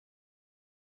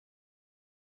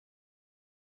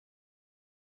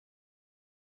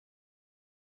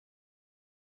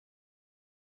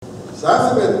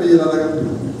31 ปีแล้วนะครับ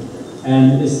and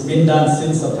it's been done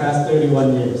since the past 31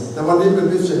 years. แต่วันนี้เป็น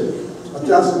พิเศษอา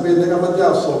จารย์สุบินนะครับพระเจ้า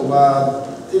ส่งมา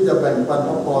ที่จะแบ่งปันพ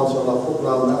ระพรสำหรับพวกเร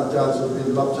านะอาจารย์สุบิน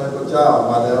รับใช้พระเจ้า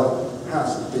มาแล้ว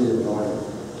50 ปีอย่างน้อย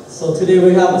So today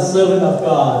we have a servant of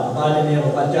God by the name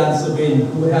of Ajahn Subin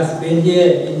who has been here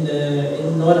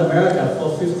in North America for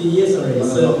 50 years already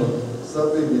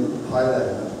serving in Thailand.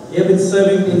 He has been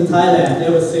serving in Thailand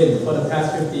ever since for the past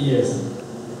 50 years.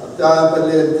 อาจารย์ไปเ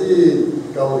รียนที่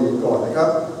เกาหลีก่อนนะครับ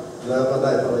แล้วก็ไ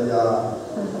ด้ภรรยา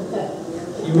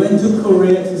He went to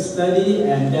Korea to study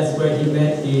and that's where he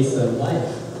met his wife.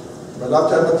 ไปรับ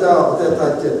ใช้พระเจ้าประเทศไท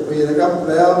ย7 ปีนะครับ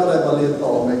แล้วก็ได้มาเรียนต่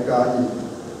ออเมริกาอีก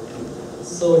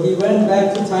So he went back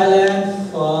to Thailand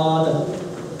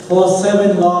for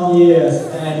 7 long years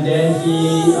and then he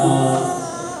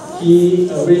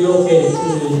relocated to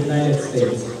the United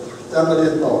States จะมาเรี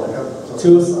ยนต่อนะครับ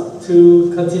to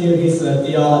continue his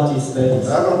theology studies.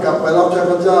 แล้วก็กลับไปรับใช้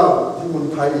พระเจ้าที่เมือง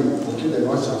ไทยอีกผมคิดอย่าง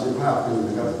น้อย35 ปี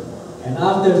นะครับ And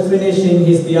after finishing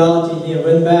his theology, he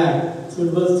went back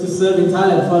to serve in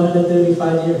Thailand for another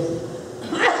 35 years.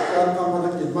 การทำภาร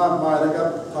กิจมากมายนะครับ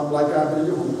ทำรายการวิท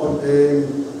ยุของตนเอง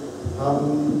ท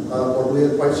ำบทเรีย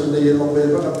นไปรษณีย์โรงเรียน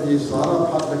พระคัมภีร์สาร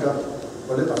พัดนะครับ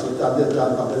วันนี้ตัดสินใจที่อาจาร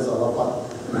ย์ทำเป็นสารพัด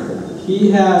He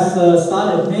has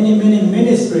started many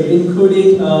ministry, including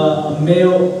a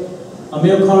male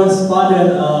correspondent,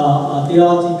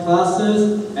 theology classes,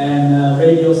 and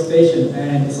radio station.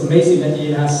 And it's amazing that he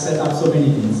has set up so many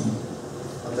things.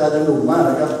 อาจารย์ยังหนุ่มมาก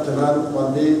นะครับฉะนั้นวัน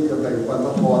นี้จะแบ่งปันพร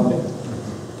ะพร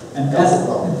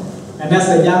And as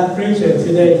a young preacher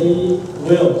today, he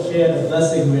will share the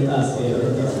blessing with us here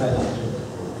in this Thailand.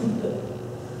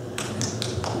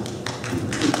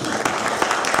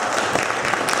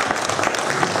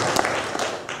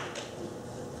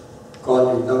 ก่อน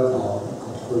อื่นต้องข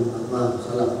อบคุณมากๆส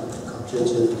ำหรับคำเชิญ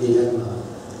ที่ได้มา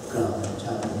กล่าวในเ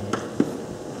ช้านี้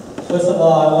First of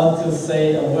all, I want to say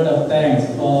a word of thanks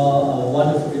for a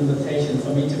wonderful invitation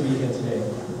for me to be here today.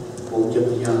 ผมจะพ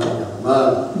ยายามอย่างมา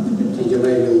กที่จะไ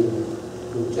ม่ลืม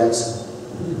ลุงแจ็คสัน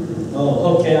Oh,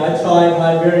 okay. I tried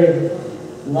my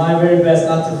very best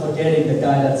not to forgetting the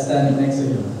guy that's standing next to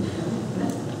him.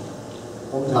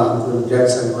 ผมถามคุณแจ็ค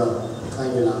สันว่าให้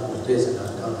เวลาผมเทศนา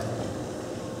เท่าไหร่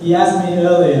He asked me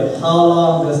earlier, how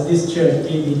long does this church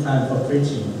give me time for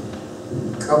preaching?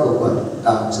 เขาบอกว่าต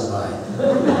ามสบาย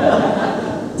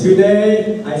Today,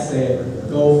 I said,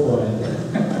 go for it.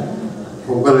 ผ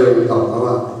มก็เลยตอบเขา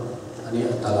ว่าอันนี้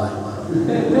อันตรายมาก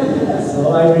So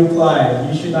I replied,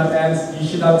 you should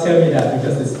not tell me that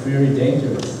because it's very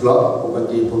dangerous. เพราะปก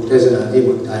ติผมเทศนาที่เ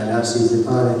มืองไทยนะ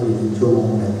45 นาทีถึงชั่วโมง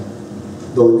นึง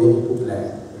โดยไม่มีผู้แปล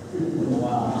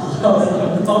Wow.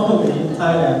 Normally in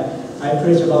Thailand, I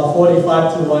preach about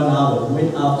 45 to 1 hour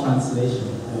without translation.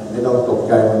 ไม่ต้องตกใ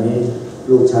จวันนี้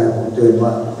ลูกชายผมเตือนว่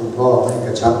าคุณพ่อให้ก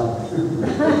ระชับ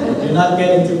Do not get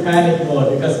into panic mode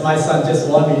because my son just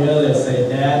warned me earlier, say,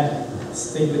 Dad,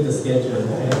 stick with the schedule,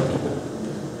 okay?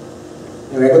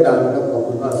 อย่างไรก็ตามนะครับขอบ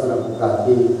คุณมากสำหรับโอกาส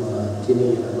ที่มาที่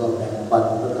นี่แล้วก็แบ่งปัน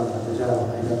พระคำของพระเจ้า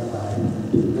ให้ท่านฝ่าย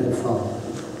ได้ฟัง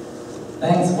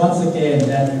Thanks once again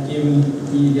that you give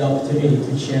me the opportunity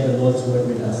to share the Lord's word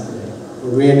with us today. บ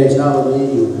ทเรียนในเช้าวันนี้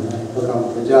อยู่ในพระคำขอ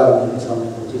งพระเจ้าในซามู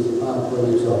เอลที่15ข้อ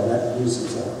22และ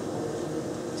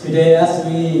23 Today, as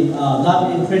we not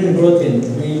in print bulletin,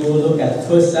 we will look at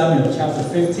 1 Samuel chapter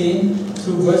 15,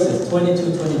 2 verses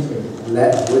 22-23. และ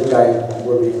หัวใจของบ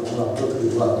ทเรียนของเราก็คือ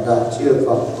ว่าการเชื่อ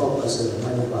ฟังก็ประเสริฐม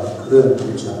ากกว่าเครื่องบู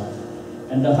ชา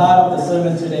And the heart of the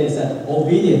sermon today is that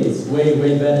obedience is way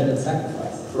better than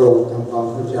sacrifice. โปรดทำความ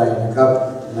เข้าใจนะครับ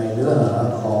ในเนื้อหา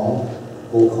ของ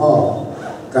หัวข้อ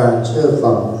การเชื่อ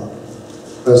ฟัง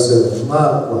ประเสริฐมา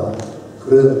กกว่าเค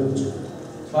รื่องบูชา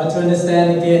Try to understand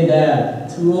again that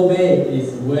to obey is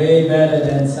way better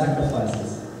than sacrifices.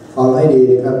 ฟังให้ดี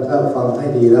นะครับถ้าฟังให้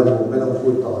ดีแล้วผมไม่ต้องพู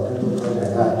ดต่อท่านต้องเข้าใจ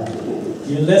ได้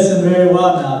You listen very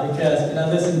well now because if you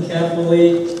listen carefully,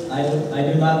 I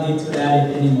do not need to add it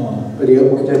anymore. เดี๋ยว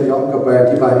ผมจะย้อนกลับไปอ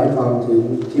ธิบายให้ฟังถึง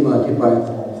ที่มาที่ไปข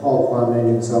องข้อความใน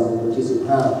1 ซามูเอลที่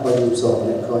15ข้อ22แล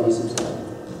ะข้อ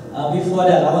23 Before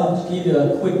that, I want to give you a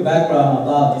quick background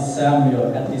about this Samuel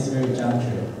at this very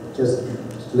juncture. Just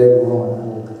later on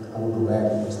I will go back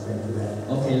and explain to that.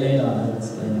 Okay, later on I will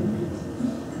explain it.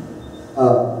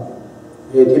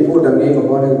 เหตุที่พูดดังนี้ก็เพ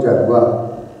ราะเนื่องจากว่า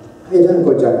ให้ท่านเ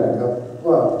ข้าใจนะครับ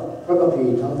ว่าพระคัมภี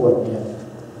ร์ทั้งหมดเนี่ย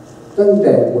ตั้งแ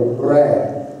ต่บทแรก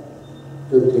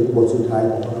จนถึงบทสุดท้าย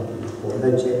ของพระคัมภีร์ผมได้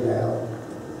เช็คแล้ว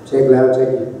เช็ค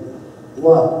อีก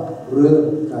ว่าเรื่อง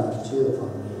การเชื่อฟั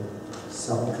งนี้ส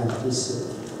ำคัญที่สุด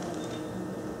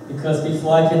Because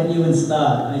before I can even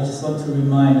start, I just want to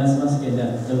remind us once again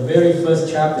that the very first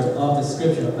chapter of the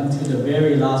scripture until the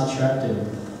very last chapter,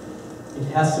 it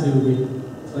has to do with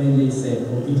plainly said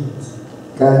obedience.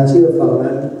 การเชื่อฟัง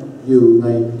นั้นอยู่ใน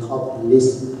ท็อปลิส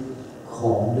ต์ข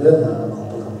องเนื้อหาของ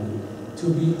พระคัมภีร์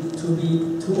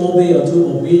To obey or to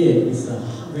obedient is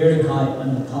very high on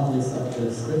the top list of the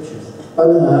scriptures. ปัญ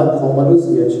หาของมนุษ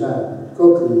ยชาติก็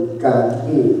คือการ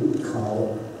ที่เขา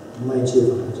ไม่เชื่อ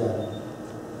ฟังพระเจ้า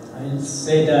I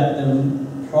say that the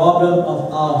problem of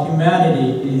our humanity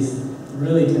is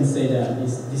really can say that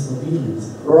is disobedience.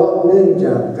 เพราะเนื่องจ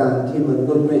ากการที่ม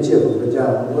นุษย์ไม่เชื่อฟังพระเจ้า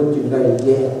มนุษย์จึงได้แย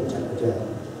กจากพระเจ้า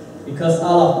Because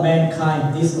all of mankind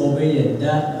disobedient,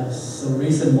 that is the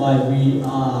reason why we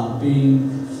are being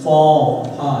fall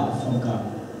apart from God.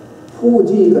 ผู้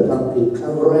ที่กระทำผิดค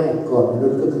รั้งแรกก่อนมนุ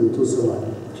ษย์ก็คือทูตสวรร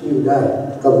ค์ที่ได้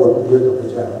กบฏด้วยกับพร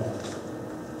ะเจ้า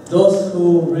Those who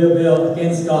rebel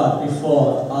against God before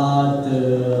are the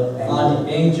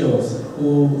angels who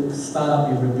start up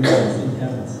a rebellion in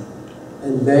heaven.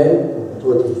 And then โท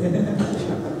ษที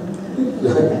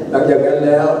หลังจากนั้นแ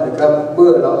ล้วนะครับเมื่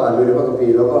อเราอ่านดูในพระคัมภี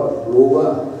ร์เราก็รู้ว่า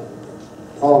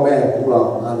พ่อแม่ของเรา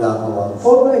อาดัมฮาวาเข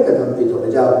าได้กระทำผิดต่อพร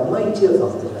ะเจ้าไม่เชื่อฟั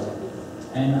งพระเจ้า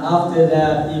And after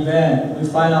that event, we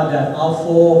find out that our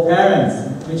foreparents,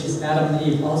 which is Adam and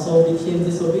Eve, also became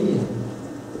disobedient.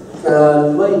 การ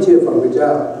ไม่เชื่อฟังพระเจ้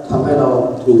าทำให้เรา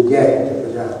ถูกแยกจากพร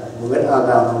ะเจ้าเหมือนอา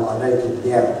ดัมฮาวาได้ถูกแย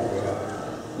กจากพระเจ้า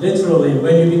Literally,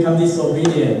 when you become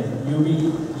disobedient,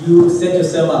 you set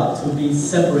yourself up to be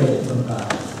separated from God,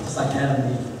 just like Adam and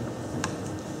Eve.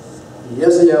 ยะ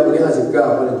สยาห์บทที่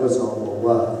59ข้อ 1 ข้อ 2บอก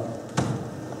ว่า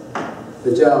พร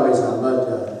ะเจ้าไม่สามารถจ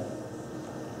ะ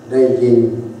ได้ยิน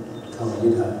คำอธิ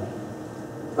ษฐาน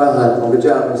พระหัตถ์ของพระเ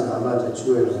จ้าไม่สามารถจะ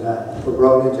ช่วยเราได้เพรา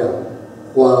ะเนื่องจาก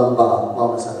ความบาปความ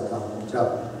อสัตย์ธรรมของเจ้า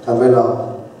ทำให้เรา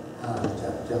ห่างจา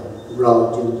กเจ้าเรา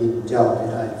จึงยินเจ้าไม่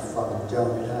ได้ฟังเจ้า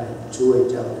ไม่ได้ช่วย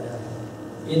เจ้าไม่ได้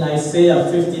In Isaiah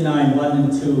 59:1 and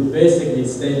 2, basically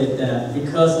stated that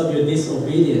because of your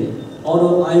disobedience,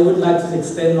 although I would like to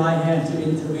extend my hand to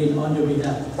intervene on your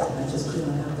behalf, I just could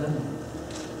not have done it.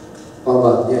 ความบ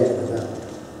าปแยกจากพระเจ้า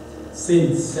Sin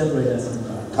separates us from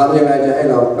God. ทำยังไงจะให้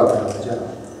เรากลับหาพระเจ้า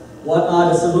What are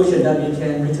the solutions that we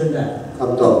can return back? ค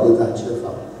ำตอบคือการเชื่อ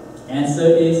ฟัง Answer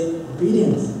is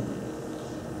obedience.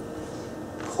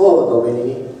 ข้อต่อไป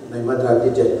นี้ในมัทธิว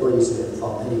ที่7ข้อ21ฟั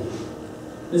งให้ดี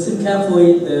Listen carefully.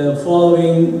 The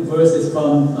following verses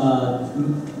from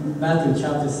Matthew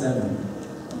chapter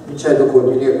 7. ไม่ใช่ทุกคน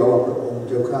ที่เรียกเขาว่าพระองค์เ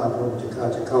จ้าข้าพระองค์เจ้าข้า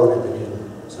จะเข้าในแผ่นดิน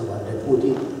สวรรค์แต่ผู้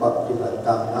ที่ปฏิบัติต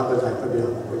ามน้ำพระทัยพระบิดา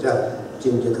ของพระเจ้าจึ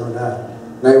งจะเข้าได้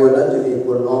ในวันนั้นจะมีค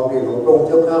นร้องเรียกพระองค์เ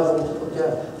จ้าข้าพระองค์เจ้า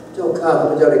เจ้าข้าข้า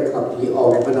พเจ้าได้ขับผีออก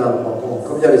ในพระนามของพระองค์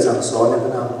ข้าพเจ้าได้สั่งสอนในพร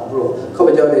ะนามของพระองค์ข้าพ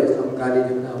เจ้าได้ทำการในพ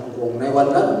ระนามของพระองค์ในวัน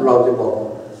นั้นเราจะบอก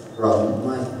เราไ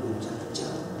ม่รู้จักเจ้า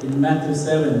In Matthew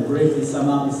 7, briefly sum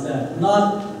up is that not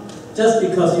just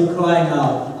because you're crying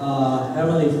out,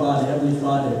 Heavenly Father,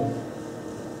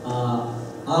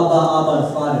 Abba, Abba,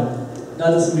 Father, that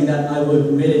doesn't mean that I would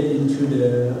admit it into the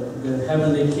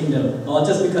heavenly kingdom. Or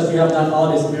just because you have done all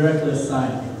this miraculous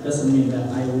sign, doesn't mean that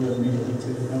I will admit it into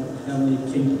the heavenly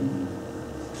kingdom.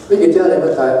 พระเจ้า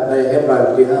ในเฮบรายบ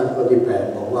ทที่5ข้อที่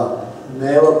8บอกว่าแ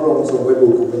ม้ว่าพระองค์ทรงไปบุ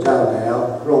กของพระเจ้าแล้ว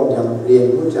พระองค์ยังเรียน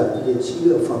รู้จักที่จะเชื่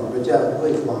อฟังพระเจ้าด้ว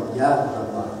ยความยากล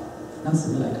ำบาก หนังสื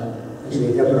ออะไรครับ ใน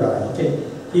เฮบราย Okay,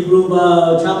 Hebrew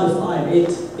chapter 5,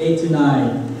 8 to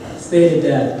 9 stated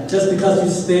that just because you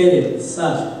stated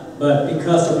such, but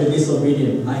because of your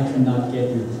disobedience, I cannot get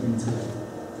you into it.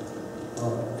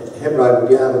 เฮบรายบท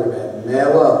ที่5ข้อที่8แม้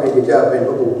ว่าพระเจ้าเป็นพ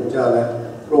ระบุตรพระเจ้าแล้ว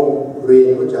พระองค์เรียน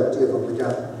รู้จักเชื่อฟังพระเจ้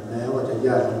าแม้ว่าจะย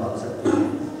ากลำบากสักที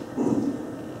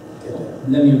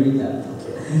Let me read that.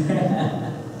 Okay.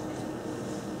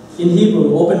 In Hebrew,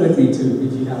 open with me too,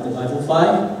 if you have the Bible.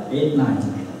 5, 8,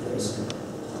 9.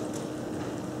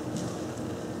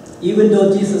 Even though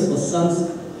Jesus was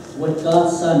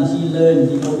God's son, he learned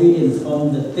the obedience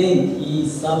from the thing he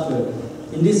suffered.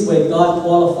 In this way, God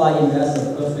qualified him as a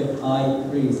perfect high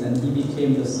priest, and he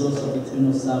became the source of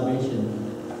eternal salvation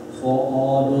for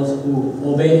all those who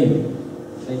obey him.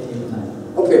 8,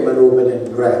 9. โอเคมาดูประเด็น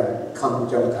แรกค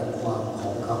ำจำกัดความขอ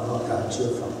งคำว่าการเชื่อ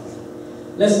ฟัง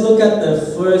Let's look at the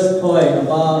first point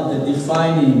about the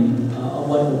defining of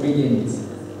what obedience is.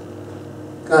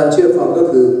 การเชื่อฟังก็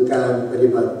คือการปฏิ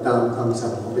บัติตามคำสั่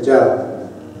งของพระเจ้า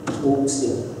ทุก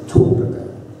สิ่งทุกประการ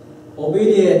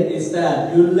Obedience is that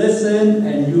you listen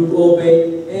and you obey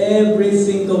every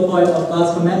single point of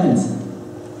God's commandments.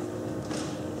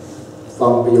 ฟั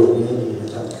งประโยคนี้ให้ดีนะ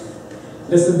ครับ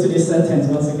Listen to this sentence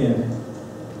once again.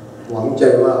 หวังใจ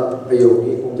ว่าประโยค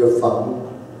นี้คงจะฝัง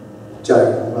ใจ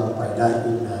ของเราไปได้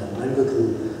อีกนานนั่นก็คือ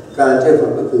ก การเชื่อฟั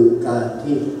งก็คือการ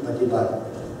ที่ปฏิบัติ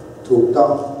ถูกต้อ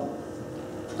ง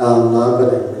ตามน้ำพระ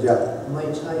ทัยของพระเจ้าไม่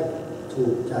ใช่ถู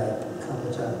กใจข้าพ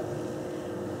เจ้า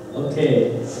Okay,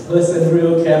 listen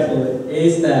real carefully.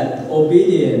 Is that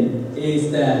obedient? Is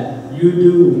that you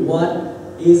do what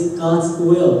is God's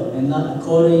will and not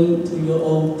according to your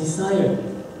own desire?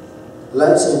 และ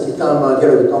สิ่งที่ตามมาที่เ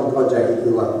ราจะต้องเข้าใจก็คื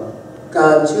อว่ากา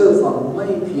รเชื่อฟังไม่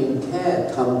เพียงแค่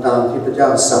ทำตามที่พระเจ้า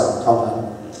สั่งเท่านั้น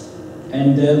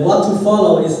And what to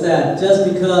follow is that just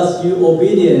because you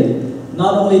obedient,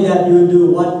 not only that you do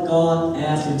what God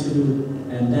asks you to do,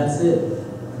 and that's it.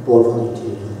 โปรดฟังอีกที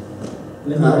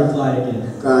Let me reply again.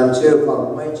 การเชื่อฟัง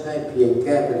ไม่ใช่เพียงแ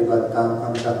ค่ปฏิบัติตามค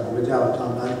ำสั่งของพระเจ้าเท่า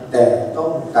นั้นแต่ต้อ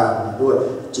งตามมาด้วย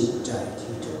จิตใจ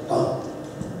ที่ถูกต้อง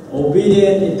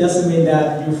Obedient, it doesn't mean that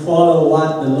you follow what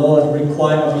the Lord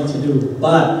requires of you to do,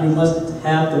 but you must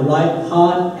have the right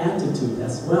heart attitude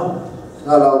as well.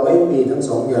 ถ้าเราไม่มีทั้ง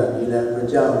สองอย่างนี้แล้วพระ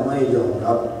เจ้าไม่ยอม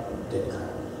รับเด็ดขาด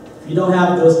If you don't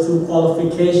have those two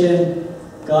qualifications,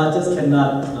 God just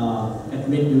cannot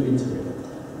admit you into it.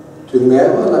 ถึงแม้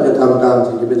ว่าเราจะทำตาม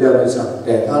สิ่งที่พระเจ้าได้สั่งแ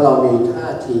ต่ถ้าเรามีท่า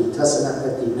ทีทัศนค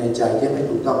ติในใจที่ไม่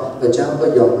ถูกต้องพระเจ้าก็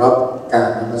ยอมรับการ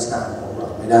นมัสการของเรา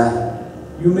ไม่ได้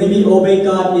You maybe obey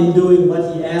God in doing what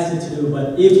He asks you to do, but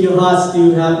if your heart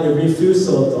still have a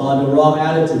refusal or the wrong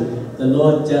attitude, the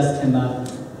Lord just cannot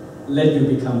let you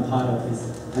become part of His.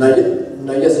 ใน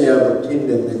ยะสยาบทที่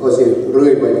1ในข้อ10เรื่อ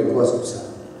ยไปถึงข้อ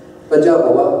13พระเจ้าบ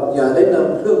อกว่าอย่าได้น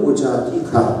ำเครื่องบูชาที่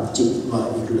ขาดจิตมา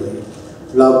อีกเลย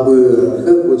เราเบื่อเค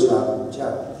รื่องบูชาของเจ้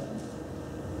า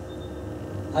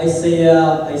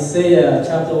Isaiah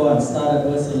chapter 1 start at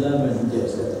verse 11.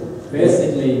 Yes,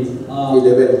 Basically,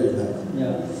 11.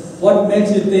 yeah. What makes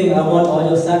you think I want all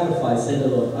your sacrifice, said the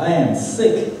Lord? I am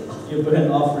sick of your burnt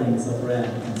offerings of ram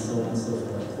and so on and so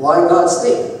forth. Why God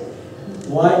sick?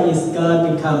 Why is God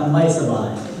become ไม่สบาย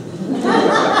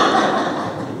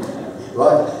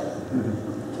Why?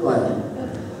 ทำไม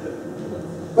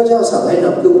พระเจ้าสั่งให้น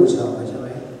ำเครื่องบูชามาใช่ไหม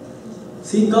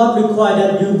See, God required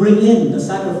that you bring in the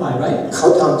sacrifice, right? เขา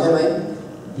ทำใช่ไหม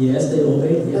Yes, they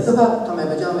obeyed. แล้ว Yes. ก็ว่าทำไม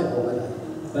พระเจ้าไม่พอใจ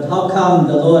But how come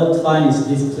the Lord finds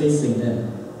displeasing them?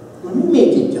 มันไม่มี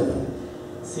จิตใจ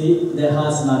See, their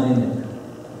heart's not in it.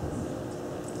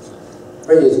 พ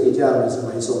ระเยซูคริสต์เจ้าในส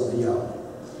มัยทรงพระเยาว์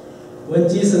When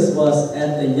Jesus was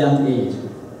at the young age,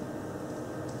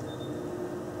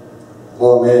 พ่อ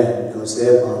แม่โยเซ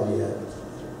ฟมาเรีย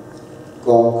ก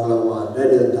องคารวานได้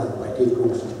เดินทางไปที่กรุ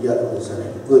งเยรูซาเล็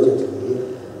มเพื่อจะถือ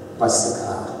ปัสก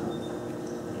า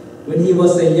when he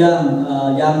was a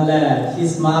young lad,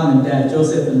 his mom and dad,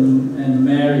 Joseph and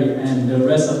Mary, and the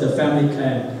rest of the family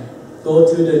clan go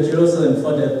to the Jerusalem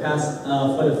for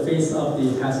the feast of the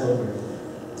Passover.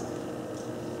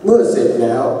 เมื่อเสร็จแ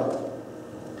ล้ว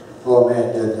พ่อแม่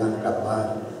เดินทางกลับบ้าน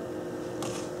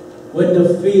When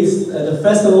the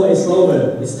festival is over,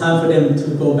 it's time for them to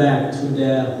go back to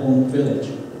their home village.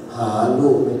 หาลู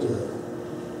กไม่เจอ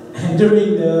And during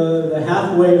the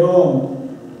halfway home,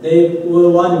 they were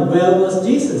wondering, where was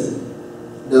Jesus?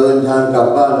 เดินทางกลับ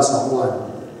บ้าน2 วัน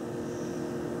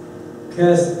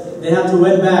Because they had to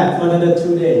went back for another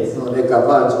 2 days. ได้กลับ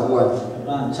บ้าน2 วัน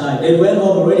They went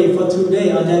home already for 2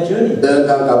 days on that journey. เดิน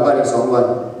ทางกลับบ้านอีก2 วัน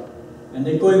And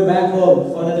they're going back home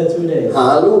for another 2 days. หา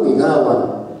ลูกอีก5 วัน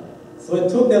So it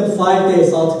took them 5 days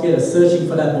altogether searching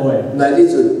for that boy. ในที่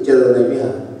สุดเจอในวิห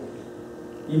าร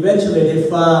Eventually they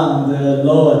found the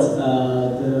Lord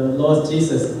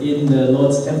Jesus in the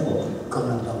Lord's temple. กำ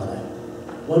ลังทำอะไร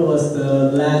What was the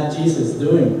lad Jesus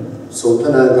doing? สนท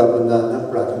นากับบรรดานัก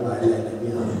ปราชญ์ทั้งหลายในวิ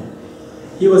หาร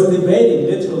He was debating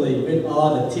literally with all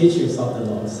the teachers of the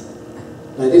laws.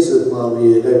 ในที่สุดมาเรี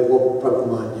ยได้พบพระกุ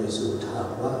มารเยซูถาม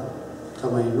ว่าทำ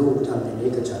ไมลูกทำอย่างนี้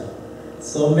กับฉัน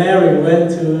So Mary went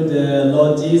to the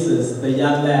Lord Jesus, the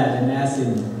young lad, and asked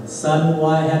him, "Son,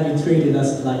 why have you treated us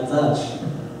like such?"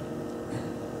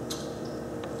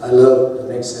 I love the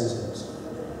next sentence.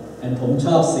 And ผมช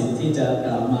อบสิ่งที่จะก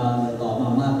ล่าวมาต่อมา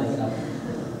มากเลยครับ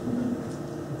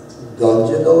Don't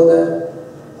you know that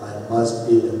I must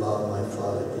be about my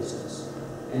Father's business?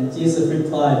 And Jesus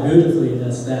replied beautifully,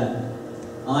 "That's that.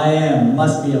 I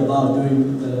must be about doing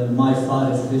my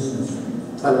Father's business."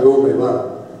 ท่านรู้ไหมว่า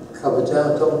ข้าพเจ้า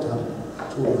ต้องท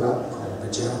ำธุระของพร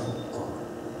ะเจ้าก่อน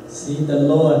See, the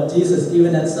Lord Jesus,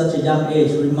 even at such a young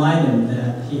age, remind him that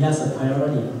he has a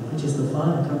priority, which is the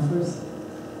Father come first.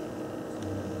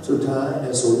 สุดท้ายใน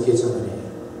สวนเกสรณี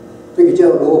พระเจ้า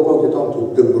รู้ว่าพระองค์จะต้องถูก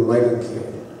ตึงบนไม้กางเขน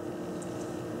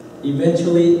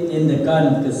Eventually, in the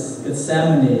Garden of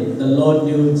Gethsemane, the Lord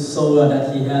knew so well that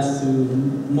he has to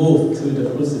move to the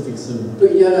crucifix soon. พระ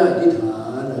เจ้าอธิษ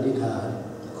ฐาน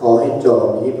ขอให้จอม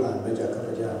นี้ผ่านไปจากข้าพ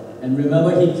เจ้า And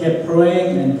remember, he kept praying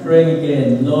and praying again.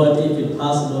 Lord, if it's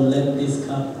possible, let this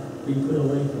cup be put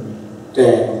away from me. แต่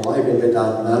ขอให้เป็นไปตาม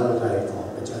น้ำพระทัยของ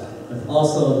พระเจ้า But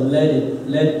also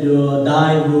let your thy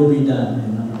will be done.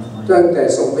 ตั้งแต่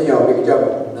ทรงพระเยาว์เป็นพระเจ้า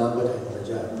น้ำพระทัยของพระ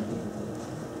เจ้า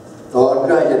ตอนใ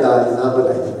กล้จะตายน้ำพระ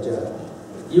ทัยของพระเจ้า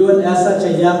Even at such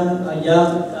a young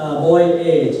boy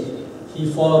age, he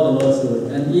followed the Lord's will.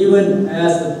 And even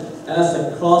as a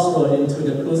crossroad into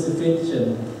the crucifixion,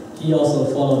 he also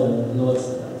followed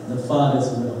the Father's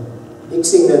will. อีก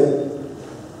สิ่งหนึ่ง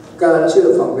การเชื่อ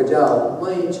ฟังพระเจ้าไ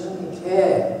ม่ใช่แค่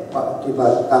ปฏิบั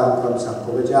ติตามคำสั่งข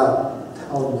องพระเจ้าเ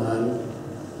ท่านั้น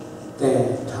แต่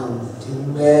ทำถึง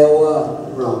แม้ว่า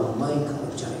เราไม่เข้า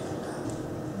ใจกัน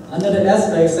Another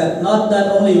aspect is that not that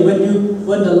only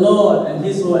when the Lord and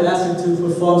His will ask you to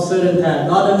perform certain tasks,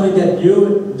 not only that you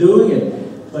doing it,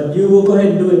 but you will go ahead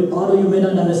and do it, although you may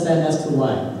not understand as to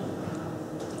why.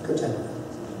 เข้าใจ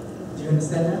Do you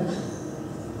understand that?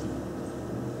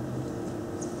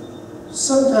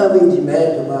 Sometimes we demand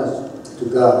too much to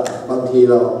God บางที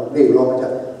เราเรียกร้องพระเจ้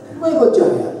าไม่เข้าใจ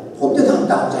ผมจะท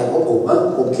ำตามใจของผม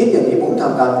ผมคิดอย่างนี้ผมท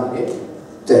ำตามอย่างนี้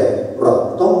แต่เรา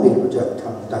ต้องเรียนรู้จักท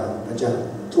ำตามพระเจ้า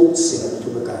ทุกสิ่งทุ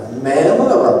กประการแม้ว่า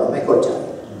เราไม่เข้าใจ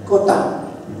ก็ตาม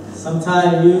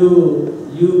Sometimes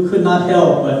you could not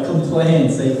help but complain,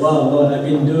 say, "Wow, Lord, I've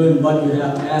been doing what you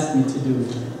have asked me to do.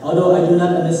 Although I do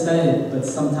not understand it, but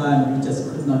sometimes you just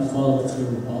could not follow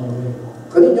through all the way."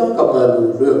 คราวนี้ย้อนกลับมาดู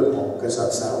เรื่องของกษัต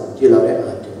ริย์ซาอูลที่เราได้อ่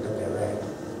านถึงตั้งแต่แรก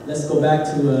Let's go back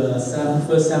to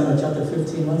 1 Samuel chapter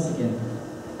 15 once again.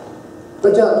 พร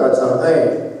ะเจ้าตรัสสั่งให้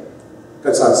ก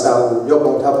ษัตริย์ซาอูลยกก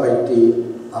องทัพไปตี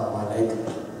อามาเลก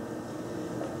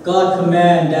God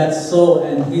commanded that Saul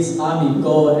and his army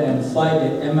go and fight the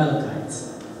Amalekites.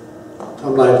 ท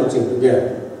ำลายทุกสิ่งทุกอย่าง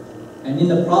And in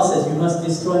the process, you must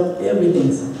destroy everything.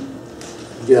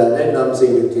 อย่าได้นำสิ่ง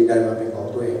หนึ่งสิ่งใดมาเป็นของ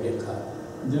ตัวเองเด็ดขาด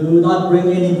Do not bring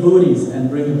any booties and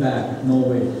bring it back. No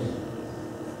way.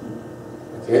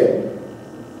 โอเค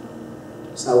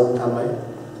ซาอูลทำไหม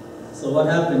So what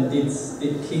happened? Did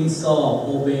King Saul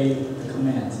obey the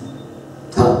command?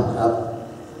 ทำครับ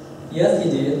Yes, he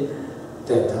did. แ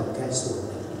ต่ทำแค่ส่วน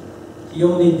หนึ่ง He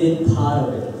only did part of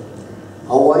it. เ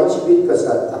อาไว้ชีวิตก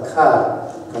ษัตริย์อาฆาต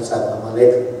กษัตริย์อามาเล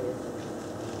ก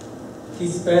He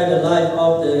spared the life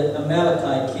of the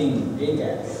Amalekite king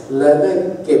Agag. และได้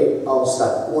เก็บเอาสั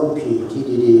ตว์อ้วนผีที่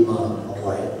ดีๆมาเอาไ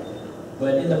ว้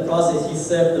But in the process, he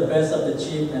saved the best of the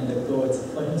sheep and the goats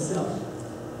for himself.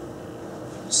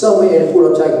 ซามูเอลผู้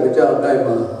รับใช้ของพระเจ้าได้ม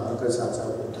าหากษัตริย์ซา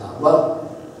อูลถามว่า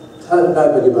ท่านได้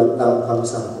ปฏิบัติตามค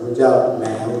ำสั่งของพระเจ้าแ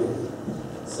ล้ว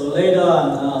So later on,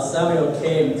 Samuel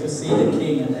came to see the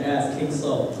king and asked King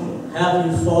Saul, "Have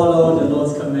you followed the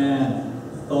Lord's command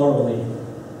thoroughly?"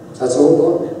 ซาอูลบอ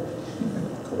ก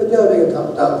ข้าพเจ้าได้ท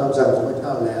ำตามคำสั่งของพระเจ้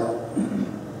าแล้ว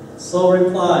Saul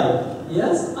replied,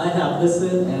 "Yes, I have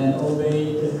listened and obeyed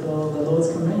the Lord's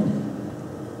command."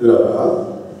 เหรอ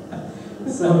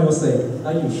Samuel said,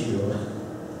 "Are you sure?"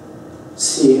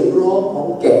 เสียงร้องของ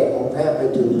แกะของแพะไป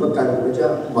ถึงประกันของพระเจ้า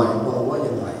หมายความว่าอ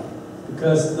ย่างไร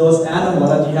Because those animals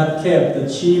that you have kept, the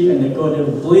sheep and the goat, they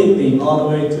were bleeping all the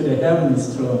way to the heavenly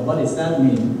throne. What does that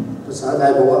mean? ภาษาไท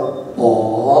ยบอกว่าอ๋อ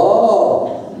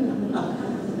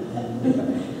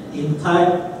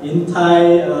In Thai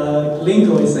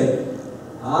lingo, we say,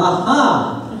 "Aha!"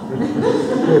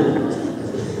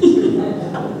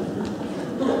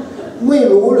 ไม่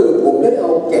รู้หรือผมได้เอ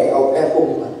าแกะเอาแพะพวก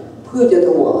นี้มาเพื่อจะถ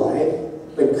วาย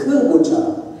เป็นเครื่องบูชา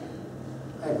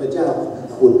ให้พระเจ้าของ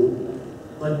คุณ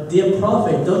But dear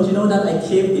prophet, don't you know that I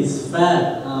keep this fat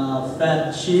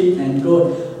sheep and goat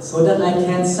so that I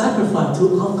can sacrifice to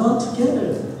our God together?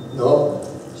 No,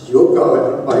 your God,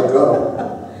 my God.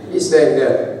 He said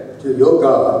that to your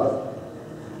God.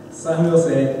 Samuel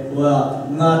said, "Well,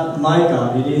 not my God.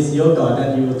 It is your God that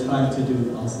you are trying to do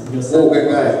also พู yourself." ด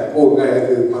ง่ายๆ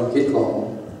คือความคิดของ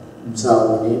ชาว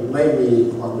นี้ไม่มี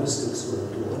ความรู้สึกส่วน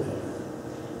ตัวเลย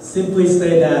Simply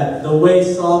say that the way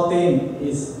Saul think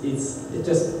is it's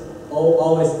just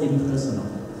always impersonal.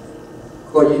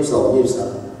 ข้อ22-23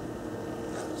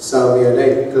ซามูเอลได้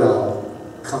กล่าว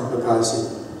คำประกาศสิท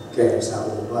ธิ์แก่ซา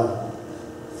อูลว่า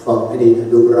ฟังให้ดีนะ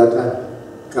ดูกระท่าน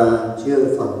การเชื่อ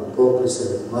ฟังก็ประเสริ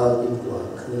ฐมากยิ่งกว่า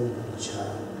เครื่องบูชา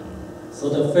So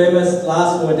the famous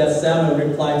last word that Samuel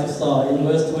replied to Saul in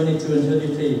verse 22 and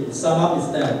 23 sum up is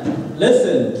that,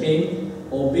 "Listen, king,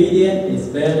 obedience is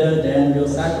better than your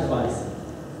sacrifice."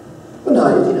 ปัญหา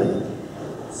อยู่ที่ไหน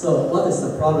So what is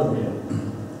the problem here?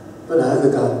 ปัญหาคื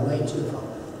อการไม่เชื่อฟัง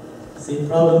See,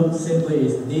 problem simply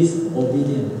is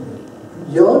disobedience.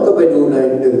 ย้อนก็ไปดูใน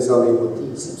1 ซามูเอลบทที่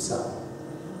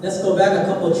13 Let's go back a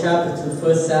couple chapters to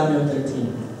 1 Samuel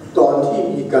 13. ตอนที่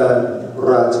มีการ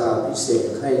ราชาพิเศษ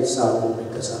ให้ซาอูลเป็น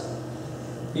กษัตริย์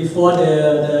Before the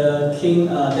king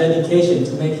dedication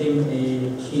to make him a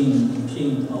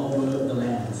king over the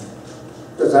land.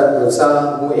 แต่ซา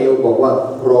มูเอลบอกว่า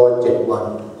รอ7 วัน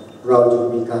เราจะ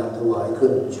มีการถวายเครื่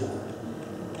องบูชา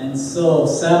And so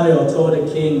Samuel told the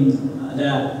king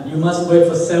that you must wait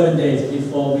for 7 days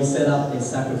before we set up a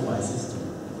sacrifice system.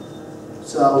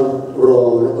 ซาอูลรอ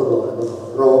แล้วก็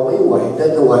รอไม่ไหวได้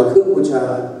ถวายเครื่องบูชา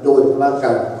โดยพละก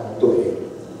ารของตัวเอง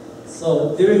So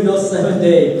during those 7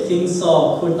 days, King Saul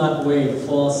could not wait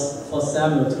for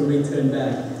Samuel to return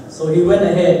back. So he went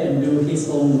ahead and do his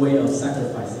own way of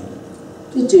sacrificing.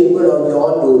 ที่จริงเมื่อเราย้อ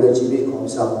นดูในชีวิตของ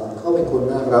ซาอูลเขาเป็นคน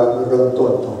น่ารักเริ่มต้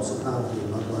นของสุภาพดี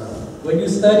มากๆ When you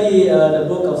study the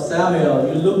book of Samuel,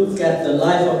 you look at the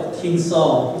life of King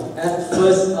Saul. At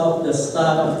first of the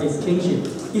start of his kingship,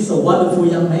 he's a wonderful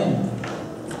young man.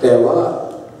 แต่ว่า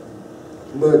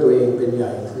เมื่อตัวเองเป็นให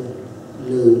ญ่ขึ้น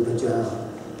ลืมพระเจ้า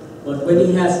But when he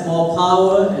has more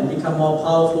power and become more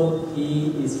powerful, he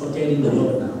is forgetting the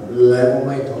Lord now. และไ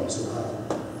ม่ถ่อมสุภาพ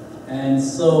And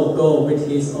so go with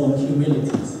his own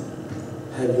humility.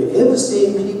 Have you ever seen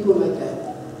people like that?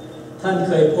 ท่านเ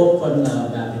คยพบคน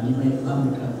แบบนี้ไหมครับ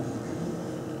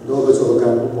โดยประสบกา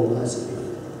รณ์ของผม50 ปี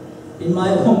In my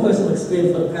own personal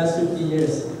experience for the past 50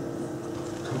 years.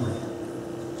 ทำไม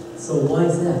So why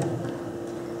is that?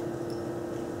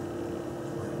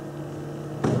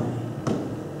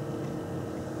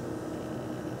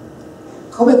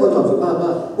 เขาเป็นคนถ่อมสุภาพม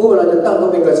ากเมื่อเวลาจะตั้งเขา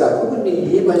เป็นกษัตริย์เขาก็หนี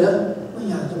ไปนะไม่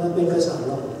อยากจะมาเป็นกษัตริย์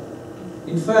หรอก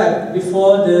In fact,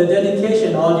 before the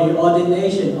dedication or the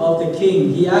ordination of the king,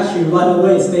 he actually ran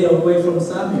away, stayed away from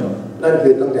Samuel. นั่นคื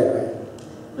อตั้งแต่แรก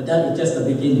But that is just the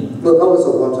beginning. เมื่อเขาประส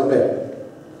บความสำเร็จ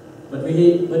But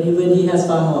when he has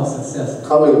found more success, เข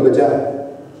าลืมพระเจ้า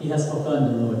he has forgotten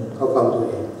the Lord. เขาฟังตัว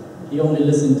เอง He only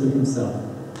listened to himself.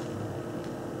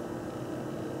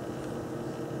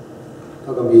 เข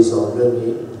าก็มีสอนเรื่อง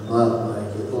นี้มากมาย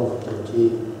เกี่ยวกับคนที่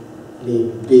มี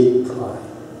big pride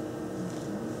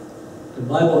The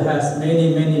Bible has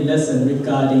many lessons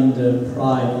regarding the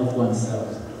pride of oneself.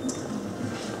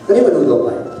 คราวนี้มาดูต่อไป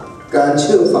การเ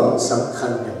ชื่อฟังสำคั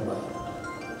ญอย่างไร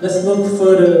Let's look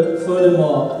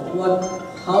furthermore.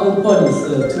 How important is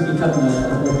to become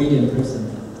an obedient person?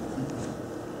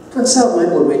 ท่านทราบไหม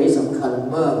บทเรียนนี้สำคัญ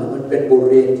มากมันเป็นบท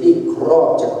เรียนที่ครอบ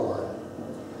จักรวาล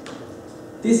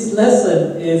This lesson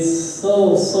is so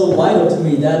vital to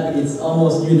me that it's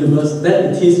almost universal. That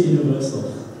it is universal.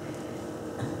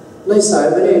 ในสาย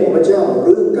พระเนตรของพระเจ้าเ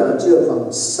รื่องการเชื่อฟัง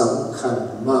สำคัญ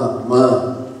มาก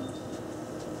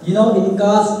You know, in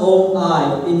God's own eye,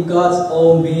 in God's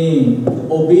own being,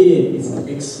 obedience is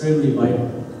extremely vital.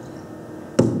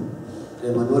 แต่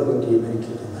มนุษย์บางทีไม่ได้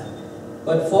คิดอย่างนั้น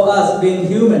But for us, being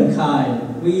humankind,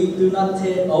 we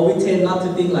tend not to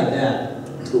think like that.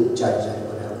 ถูกใจ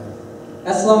ก็แล้ว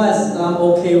As long as I'm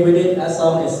okay with it, as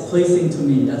long as it's pleasing to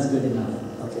me, that's good enough.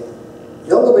 โอเค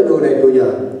ย้อนก็ไปดูในตัวอย่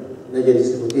างในเยเร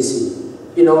มีบทที่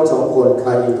 4 พี่น้อง2 คนค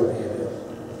ายินกับเฮเบล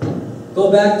Go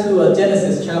back to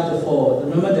Genesis chapter 4.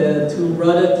 Remember the 2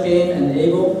 brothers, Cain and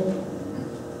Abel?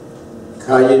 ค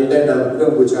ายินได้นำเครื่อ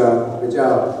งบูชาของพระเจ้า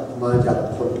มาจาก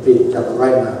ผลผลิตจากไร่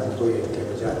นาของตัวเองแก่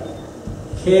พระเจ้า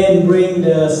Cain bring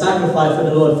the sacrifice for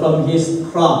the Lord from his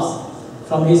crops,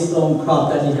 from his own crop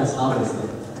that he has harvested.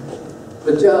 พ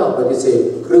ระเจ้าปฏิเสธ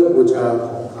เครื่องบูชาข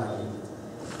องคายิน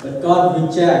But God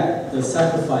reject the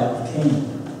sacrifice of Cain.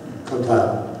 คำถาม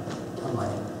ทำไม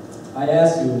I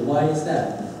ask you, why is that?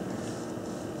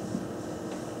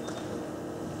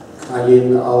 คายิน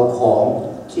เอาของ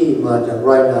ที่มาจากไ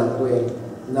ร่นาของตัวเอง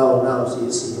เน่าเ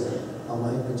สียเอามา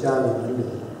ให้พระเจ้าอย่างนั้นหรื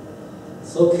อ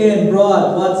So Cain brought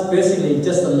what's basically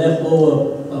just a leftover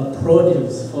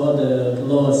produce for the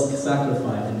Lord's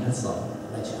sacrifice, and that's all.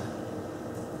 ไม่ใช่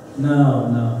No.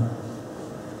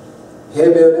 เฮ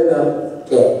เบลได้นำ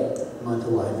แกะมาถ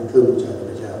วายเป็นเครื่องบูชาแก่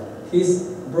พระเจ้า His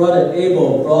brother Abel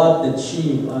brought the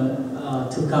sheep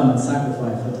to come and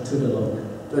sacrifice to the Lord.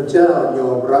 พระเจ้ายอ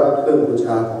มรับเครื่องบูช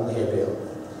าของเฮเบล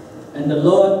And the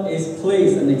Lord is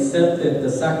pleased and accepted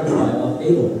the sacrifice of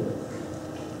Abel.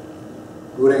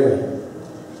 รู้ได้ไง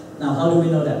Now, how do we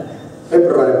know that? ให้บ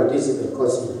รายบทที่11ข้อ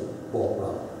 4 บอกเร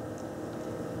า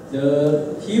The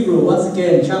Hebrew, once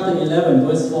again, chapter 11,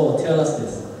 verse 4, tell us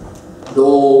this. โด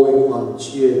ยความเ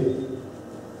ชื่อ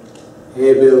เฮ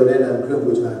เบลได้นำเครื่อง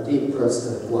บูชาที่ประเส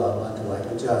ริฐกว่ามาถวายพ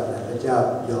ระเจ้าและพระเจ้า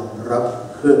ยอมรับ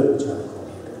เครื่องบูชาของ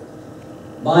เฮเบล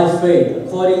By faith,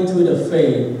 according to the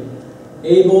faith,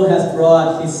 Abel has brought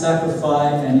his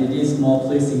sacrifice and it is more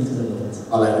pleasing to the Lord.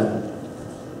 อะไรนะ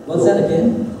What's that again?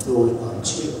 โดยความเ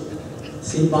ชื่อ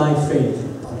See, by faith.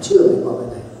 ความเชื่อหมายความว่า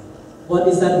ไง What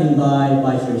does that mean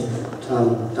by faith? ท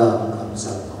ำตามคำ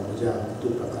สั่งของพระเ เจ้าทุ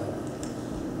กประการ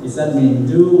Does that mean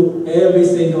do every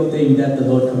single thing that the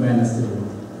Lord commands us to do?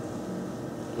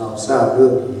 เราทราบเรื่อ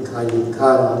งนี้ฆ่ายิงฆ่า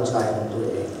น้องชายของตัว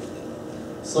เอง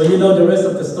So you know the rest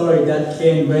of the story that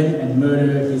Cain went and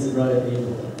murdered his brother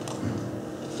Abel.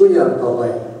 ตัวอย่างต่อไป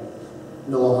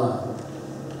โนอาห์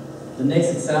The next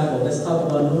example, let's talk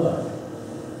about Noah.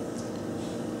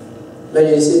 ในเ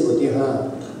ยซีบทที่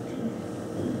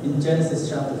In Genesis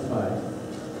chapter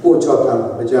 5 ผู้ชอบธรรมข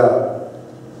องพระเจ้า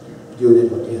อยู่ใน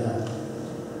บทที่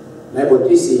 5ในบท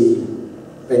ที่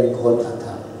 4เป็นคนอธร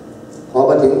รมพอม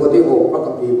าถึงบทที่ 6พระ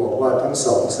คัมภีร์บอกว่าทั้งส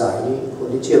องสายนี้คน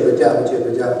ที่เชื่อพระเจ้าไม่เชื่อพ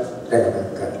ระเจ้าแต่งงาน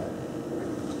กัน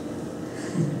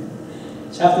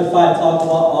Chapter 5 talk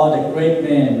about all the great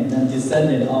men and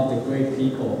descendants of the great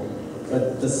people. But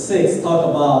the 6 talk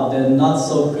about the not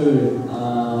so good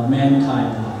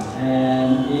mankind.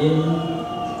 And in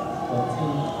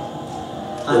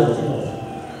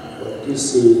บทที่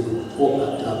 4พวกอ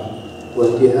ธรรมบท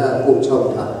ที่ 5พวกชอบ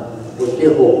ธรรมบทที่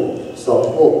 6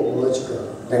 2พวกมรรคกัน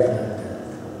แต่งงานกัน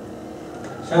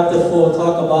Chapter 4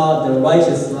 talk about the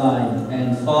righteous line, and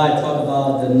 5 talk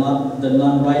about the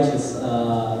non-righteous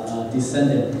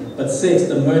descendant. But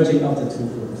 6 the merging of the two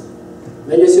groups. ใน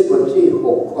เยซีบทที่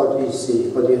 6 ข้อที่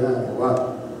 4 ข้อที่ 5 บอกว่า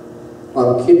ความ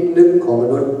คิดนึกของม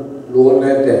นุษย์ล้วนแ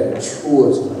ล้วแต่ชั่ว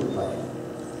เสมอไป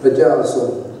พระเจ้าทรง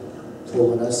โท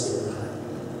มนัสเสียหาย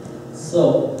So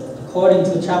according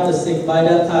to chapter 6, by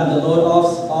that time the Lord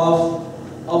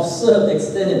observed the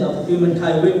extent of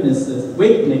humankind wickedness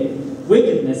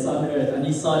on earth, and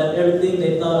He saw that everything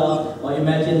they thought of or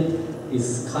imagined is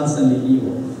constantly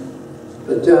evil. พ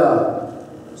ระเจ้า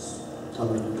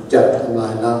จะทำลา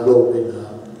ยล้างโลกด้วยน้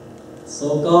ำ So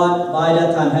God by that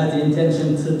time had the intention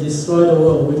to destroy the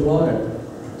world with water.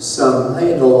 สั่งให้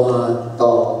โนอาห์ต่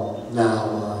อนา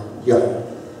วาใหญ่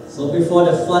So before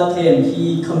the flood came, He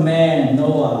commanded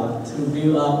Noah to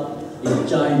build up a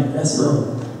giant vessel.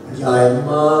 ใหญ่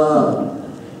มาก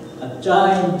A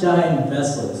giant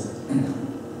vessels.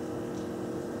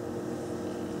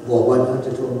 บอกว่าน้ำจ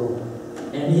ะท่วมโลก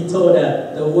And He told that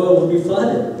the world would be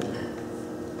flooded.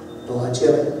 โนอาห์เชื่อ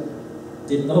ไหม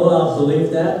Did Noah believe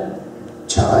that?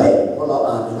 ใช่เพราะเรา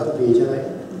อ่านในพระคัมภีร์ใช่ไหม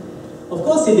Of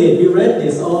course he did. We read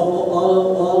this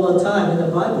all the time in the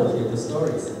Bible here, the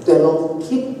stories. แต่ลอง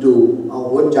คิดดูเอา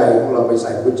หัวใจของเราไปใส่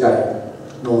หัวใจ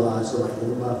โนอาห์สมัยนู้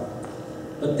นบ้าง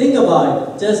But think about it.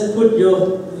 Just put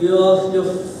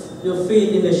your feet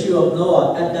in the shoe of Noah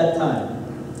at that time.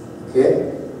 โอเค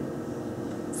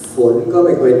ฝนก็ไ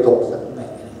ม่เคยตกสักแม่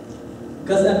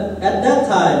Because at that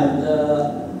time,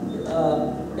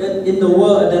 in the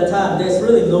world at that time, there's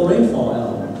really no rainfall at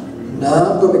all. น้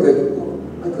ำก็ไม่เคย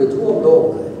ท่วมโลก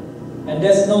เลย And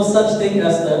there's no such thing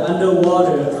as the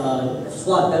underwater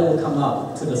flood that will come up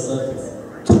to the surface.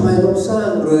 ทำไมต้องสร้าง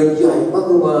เรือใหญ่มา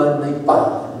กมายในป่า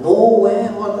nowhere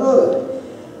on earth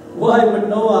Why would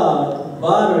Noah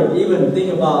bother even think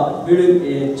about building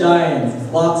a giant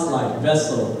box-like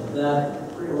vessel that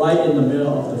right in the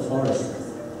middle of the forest?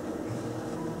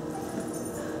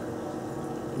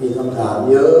 มีคำถาม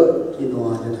เยอะที่โนอ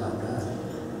าห์จะถามได้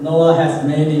Noah has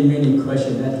many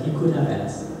questions that he could have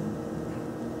asked.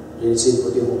 เยซีบ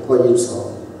ทที่ 6 ข้อ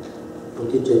 22 บท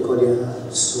ที่ 7 ข้อที่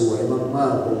 5 สวยมา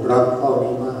กๆผมรักข้อ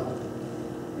นี้มาก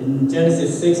In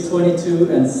Genesis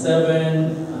 6:22 and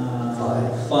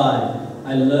 7:5,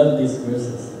 I love these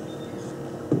verses.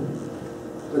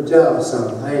 พระเจ้าสั่ง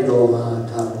ให้โนอาห์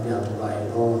ทำอย่างไร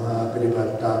โนอาห์ปฏิบั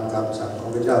ติตามคำสั่งของ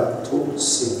พระเจ้าทุก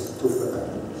สิ่งทุกประการ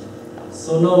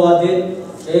So Noah did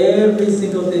every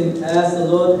single thing as the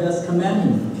Lord has commanded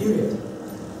him, period.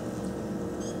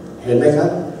 เห็นไหมครั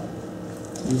บ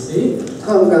You see?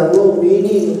 ท่ามกลางโลกนี้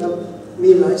นี่ครับมี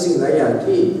หลายสิ่งหลายอย่าง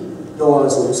ที่โนอา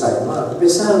ห์สงสัยมากไป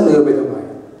สร้างเรือไปทำไม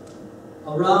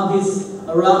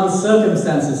Around his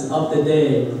circumstances of the day,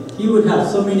 he would have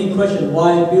so many questions. Why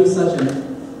build such a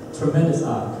tremendous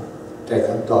ark? แต่ค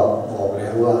ำตอบบอกแล้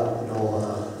วว่าโนอา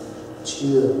ห์เ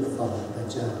ชื่อฟังพระ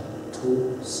เจ้าทุก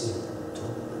สิ่งทุ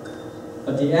กประการ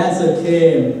But the answer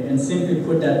came and simply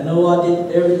put that Noah did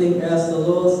everything as the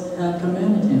Lord had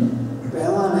commanded him. แปล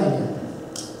ว่าอะไรเนี่ย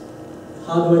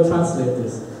How do I translate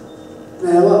this? แปล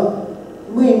ว่า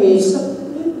ไม่มีสัก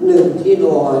นิดหนึ่งที่โน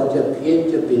อาห์จะเพี้ยน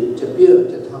จะปิดจะเบี้ยว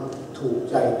จะทำถูก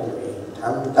ใจตัวเองท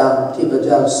ำตามที่พระเ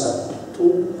จ้าสั่งทุ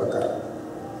กประการ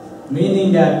Meaning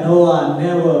that Noah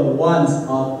never once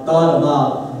thought about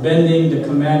bending the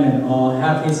commandment or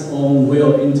have his own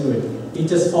will into it. He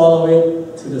just followed it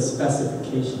to the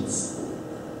specifications.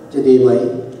 จะดีไหม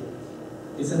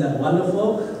Isn't that wonderful?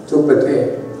 ทุกประเทศ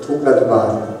ทุกรัฐบา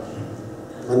ล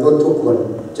มนุษย์ทุกคน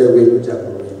จะเรียนรู้จักบ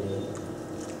ทเรียนนี้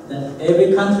That every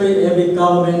country, every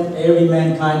government, every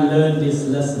mankind learn these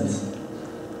lessons.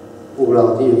 วกเรา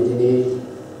ที่อยู่ที่นี้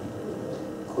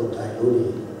คนไทยรู้ดี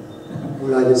เว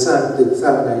ลาจะสร้างตึกสร้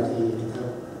างใดทีนะครับ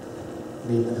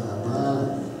มีปัญหามาก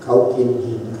เขากิน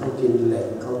หินเขากินเหล็ก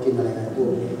เขากินอะไรกันพวก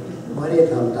นี้ไม่ได้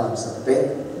ทำตามสเปค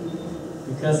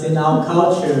Because in our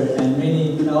culture and many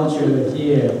culture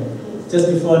here, just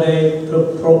before they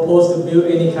propose to build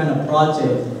any kind of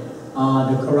project,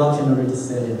 the corruption already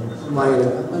set in. ทำไมล่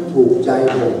ะมันถูกใจ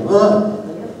ผมมาก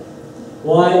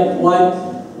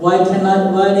Why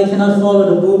they cannot follow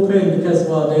the blueprint? Because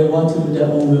well, they want to do their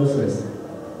own will first.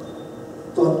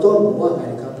 ตอนต้นผมว่าไง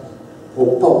ครับผม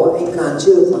บอกว่าไอ้การเ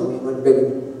ชื่อฟังนี่มันเป็น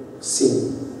สิ่ง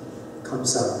ค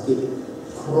ำสั่งที่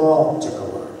ครอบจักร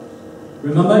วาล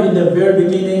Remember in the very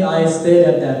beginning I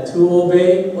stated that to obey,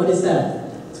 what is that?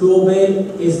 To obey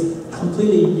is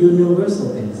completely universal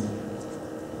things.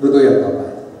 ดูตัวอย่างต่อไป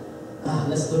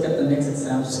Let's look at the next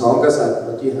example. 2 กษัตริย์บ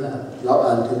ทที่ 5เรา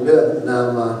อ่านถึงเรื่องนา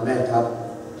มานแม่ทัพ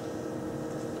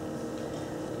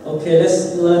Okay, let's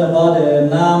learn about the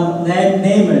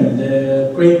Naaman, the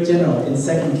great general in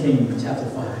 2 Kings chapter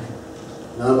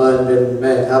 5. นามานเป็นแ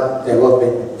ม่ทัพแต่ว่าเป็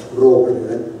นโรคเ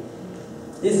รื้อน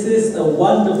This is a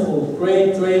wonderful, great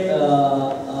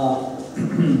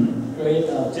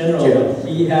general. But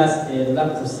he has a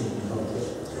leprosy.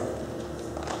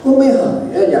 ก็ไม่หา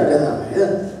ยอยากจะหาย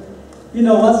You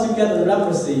know, once you get the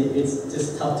leprosy, it's just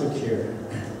tough to cure.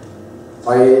 ไป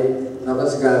นมั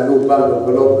สการรูปปั้นหลวง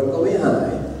พ่อโลกมันก็ไม่หา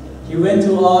ย He went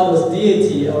to all those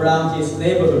deity around his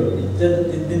neighborhood.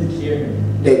 It didn't cure him.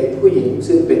 เด็กผู้หญิง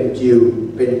ซึ่งเป็นยิว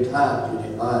เป็นทาสอยู่ใน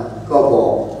บ้านก็บอ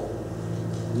ก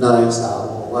นายสาว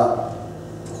บอกว่า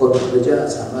คนพระเจ้า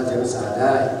สามารถจะรักษาไ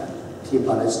ด้ที่ป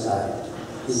าเลสไตน์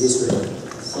ที่อิสราเอล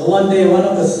So one day, one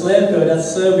of the slave girls that's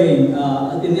serving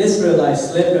in Israelite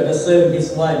slave girl that's serving his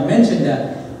wife mentioned that,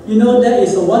 you know, there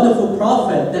is a wonderful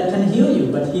prophet that can heal you,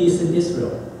 but he is in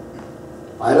Israel.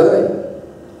 ไปเลย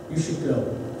You should go.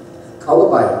 เขาก็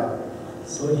ไป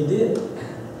So he did.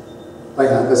 ไป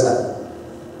หากษัตริย์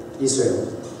อิสราเอล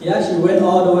He actually went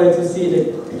all the way to see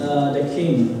the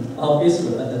king of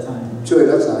Israel at the time. ช่วย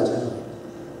รักษาฉัน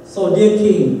So, dear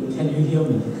king, can you heal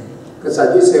me? กษัตริ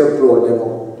ย์อิสราเอลโกรธเลยบอ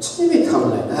กฉันไม่ทำอ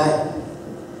ะไรได้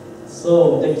So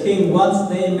the king, once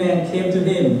Naaman came to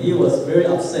him, he was very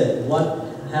upset. What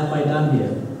have I done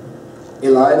here? เอ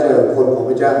ลียาคนของ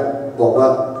พระเจ้าบอกว่า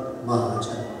มาหา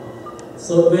ฉัน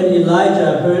So when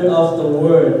Elijah heard of the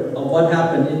word of what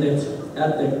happened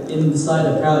inside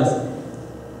the palace,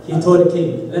 he told the king,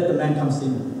 "Let the man come see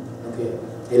me." โอเค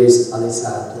อลิซ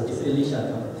า It's Elisha.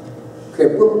 โอเค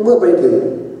เมื่อไปถึง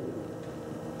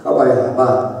เข้าไปหาบ้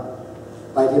าน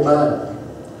ไปที่บ้าน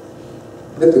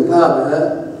นึกถึงภาพนะฮะ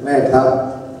แม่ทัพ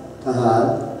ทหาร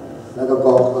แล้วก็ก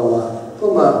องคารวาก็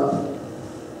มา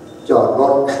จอดร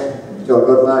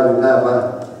ถมาอยู่หน้าบ้าน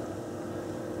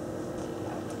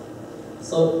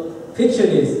So picture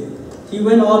this. He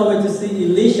went all the way to see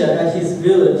Elisha at his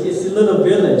village, his little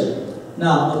village.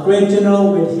 Now a great general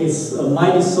with his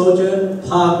mighty soldier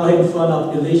parked right in front of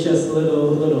Elisha's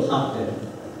little hut there.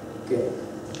 โอเค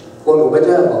คนของพระเ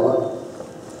จ้าบอกว่า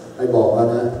ไปบอกว่า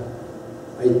นะ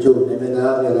ไปจุ่มในแม่น้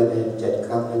ำเนี่ยละเนี่ย7 ค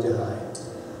รั้งมันจะหาย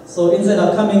So instead of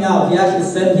coming out, he actually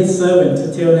sent his servant to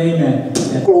tell Naaman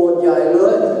โกรธใหญ่เล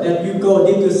ย that you go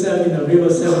dip yourself in the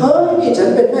river 7 เฮ้ย times. นี่ฉัน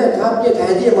เป็นแม่ทัพเนี่ยแท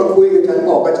นที่จะมาคุยกับฉัน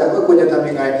บอกกับฉันว่าควรจะทำ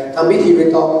ยังไงทำพิธีไป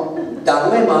ตองดัง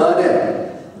ไม่มาเนี่ย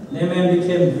Naaman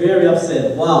became very upset.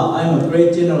 Wow, I'm a great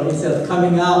general. Instead of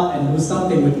coming out and do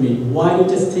something with me, why you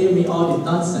just tell me all this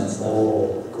nonsense? โอ้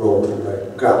โกรธเลย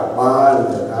กลับบ้าน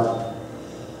เลยครับ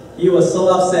He was so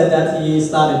upset that he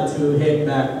started to head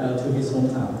back to his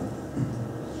hometown.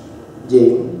 หญิ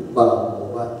งบอก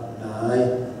ว่านาย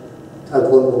ถ้า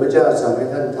คนของพระเจ้าสั่งให้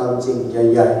ท่านทำสิ่ง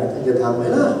ใหญ่ๆท่านจะทำไหม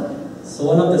ล่ะ So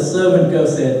one of the servant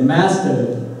girls said, Master,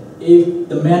 if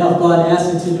the man of God asks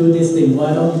you to do this thing, why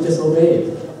don't you just obey it?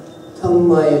 ทำ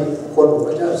ไมคนของพ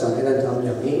ระเจ้าสั่งให้ท่านทำอ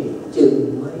ย่างนี้จึง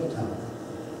ไม่ท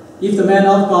ำ If the man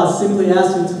of God simply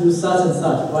asks you to do such and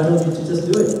such, why don't you just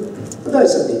do it? ก็ได้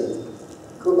สติ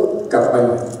เขาก็กลับไปให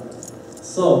ม่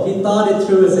So he thought it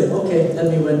through and said, okay, let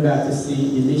me went back to see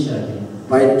Elisha again.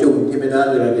 ไปจุ่มที่แม่น้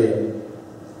ำยอร์แดน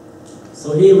So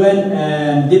he went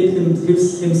and dipped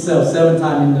himself 7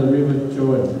 times in the river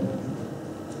Jordan.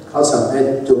 เขาสั่งให้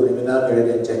จุ่มในแม่น้ำยอร์แ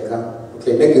ดน7 ครั้งโอเค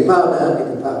ได้ถึงภาพนะได้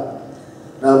ถึงภาพ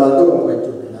นามันก็ลงไป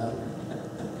จุ่มในน้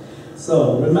ำ So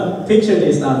remember, picture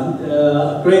this now.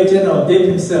 A great general dipped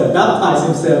himself, baptized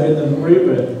himself in the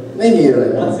river. ไม่มีอะไร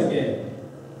Once again,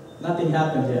 nothing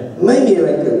happened yet. ไม่มีอะไร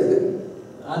เกิดขึ้น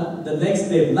And the next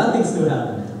dip, nothing still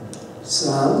happened.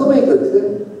 3ก็ไม่เกิดขึ้น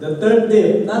The third dip,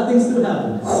 nothing still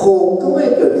happened. 6ก็ไม่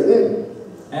เกิดขึ้น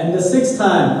And the 6th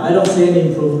time, I don't see any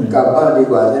improvement. กลับบ้านดี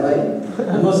กว่าใช่ไหม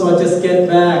I must well just get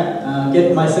back, get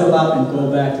myself up and go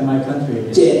back to my country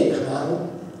again. 7 ครั้ง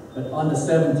But on the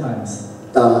 7th times,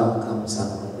 ตามคำสั่ง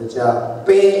ของพระเจ้าเ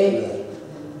ป๊ะเลย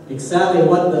exactly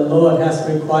what the Lord has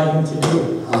required him to do.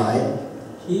 หาย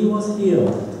He was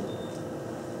healed.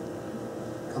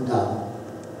 คำถาม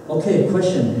Okay,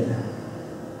 question here.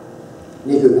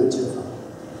 นี่คือการเชื่อฟัง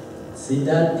See,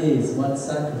 that is what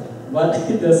sacrifice. What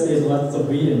this is what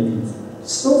obedience means.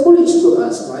 so foolish to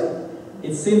us right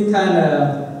It seems kind of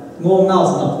โง่เง่า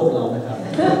สำหรับพวกเรานะครับ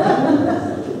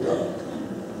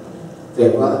แต่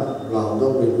ว่าเราต้อ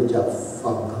งเรียนรู้จัก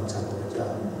ฟังคำสั่งของพระเจ้า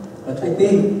But I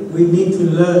think we need to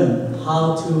learn how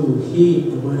to heed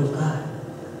the word of God.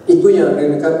 อีกตัวอย่างหนึ่ง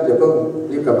นะครับเดี๋ยวต้อง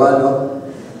รีบกลับบ้านเนาะ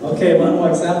Okay, one more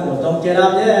example. Don't get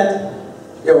up yet.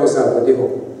 ยะโสธรบทที่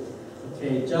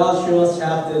Okay, Joshua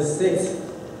chapter 6.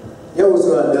 6ยะโส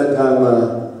ธรเดินทางมา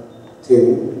ถึง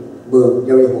เมืองเย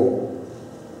ริโค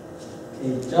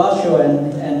Okay, Joshua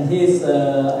and his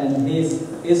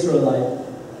Israelite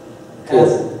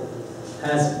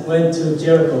has went to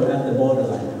Jericho at the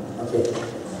borderline. โอเค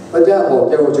พระเจ้าบอก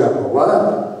ยะโสธรบอกว่า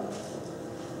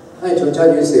ให้ชนชา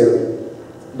ติอิสราเอล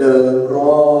เดินร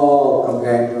อบกำแพ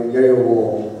งเมืองเยริโค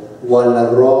วันละ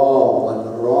รอ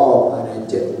บภายใน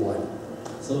7 วัน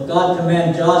So God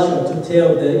commanded Joshua to tell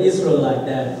the Israelite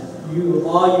that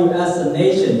all you as a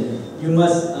nation, you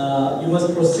must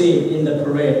proceed in the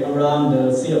parade around the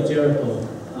Sea of Jericho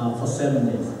for 7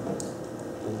 days.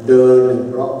 เดิน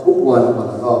รอบทุกวันวัน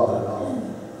ละรอบ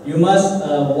You must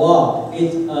walk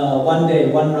each one day,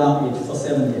 one round each for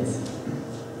 7 days.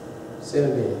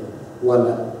 7 days วัน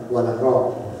ละรอบ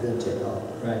เดิน7 รอบ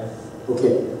Right. โอเค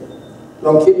ล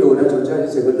องคิดดูนะชนชาติอิ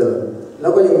สราเอลก็เดินแล้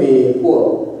วก็ยังมีพวก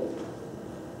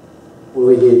ปุโร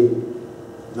หิต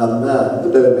นำหน้าก็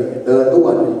เดินไปเดินทุก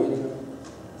วันอย่างนี้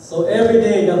So every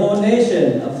day the whole nation,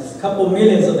 a couple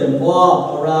millions of them walk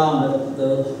around the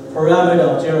perimeter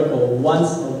of Jericho once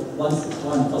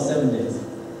for 7 days,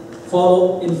 followed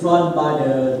in front by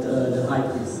the high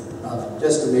priest.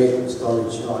 Just to make story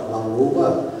short เรารู้ว่า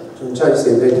ชนชาติอิสรา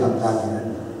เอลได้ทำการอย่างนั้น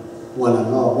วันละ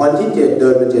รอบวันที่7เดิ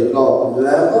นไป7 รอบแ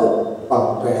ล้วก็ปัก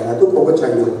แผลแล้วทุกคนก็ชั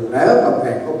ยอยู่แล้วกำแพ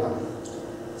งก็พัง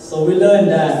So we learned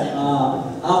that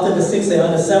after the 6th day,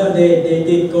 on the 7th day, they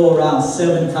did go around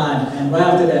 7 times, and right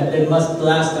after that, they must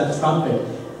blast that trumpet.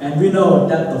 And we know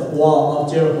that the wall of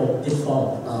Jericho did fall.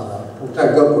 ทุกท่าน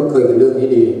ก็คุ้นเคยกับเรื่องนี้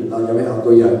ดีเราจะไม่เอาตั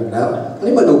วอย่างแล้วที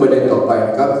นี้มาดูประเด็นต่อไปน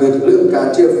ะครับคือเรื่องการ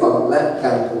เชื่อฟังและก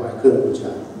ารถวายเครื่องบูช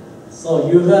า So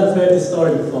you have heard the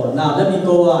story before. Now let me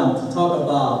go on to talk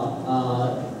about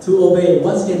to obey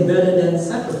once again better than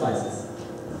sacrifices.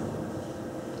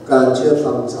 การเชื่อ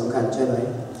ฟังสำคัญใช่ไหม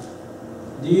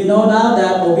Do you know now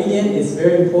that obedience is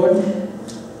very important?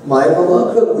 หมายความว่า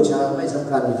เครื่องบูชาไม่สำ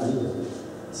คัญอย่างนี้เลย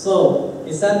So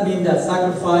does that mean that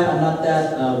sacrifice are not that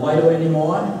vital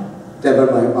anymore? แต่มัน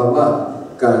หมายความว่า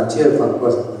การเชื่อฟังก็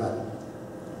สำคัญ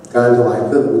การถวายเค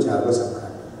รื่องบูชาก็สำคั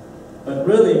ญ But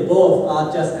really both are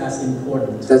just as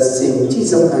important. แต่สิ่งที่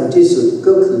สำคัญที่สุด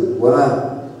ก็คือว่า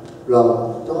เรา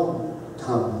ต้องท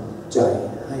ำใจ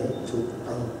ให้ถูก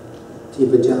ต้องที่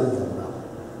พระเจ้ายอมรับ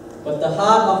But the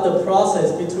heart of the process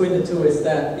between the two is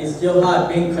that is your heart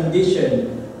being conditioned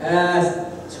as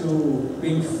to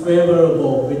being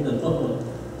favorable with the Lord.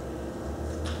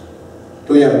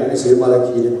 ตัวอย่างในหนังสือมารา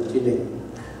คีบทที่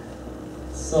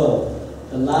 1 So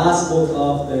the last book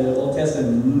of the Old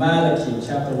Testament, Malachi,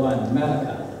 chapter 1,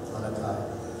 Malachi. มารา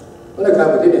คี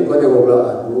บทที่ 1ก็จะบอกเรา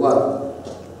อ่านรู้ว่า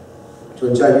ช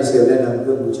นชาติอิสราเอลได้นำเค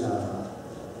รื่องบูชา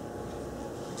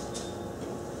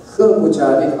เครื่องบูชา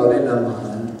ที่เขาได้นำมา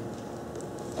นั้น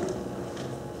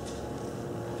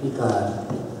พิการ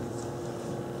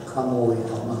ขโมยเ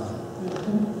ขามา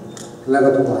แล้วก็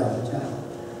ถวายพระเจ้า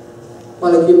มา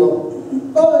ราคีบอก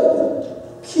เอ้ย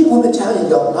ขี้พระเจ้าอย่า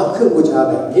ยอมรับเครื่องบูชา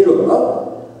แบบนี้หรอก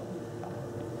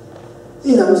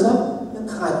ที่หนังซับยัง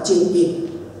ขาดจริงอีก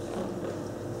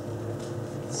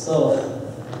So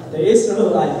the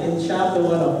Israelites in chapter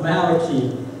 1 of Malachi,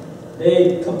 they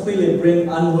completely bring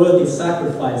unworthy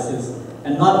sacrifices,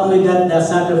 and not only that their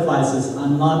sacrifices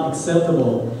are not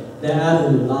acceptable, their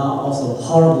attitudes are also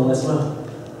horrible as well.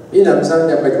 นี่หนังซับ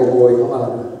ยังไปขโมยเขามา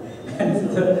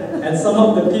And some of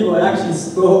the people actually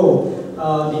stole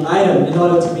the item in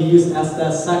order to be used as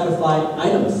their sacrifice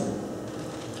items.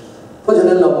 เพราะฉะ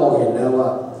นั้นเรามองเห็นแล้วว่า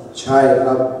ใช่ค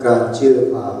รับการเชื่อ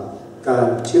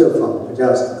ฟังพระเจ้า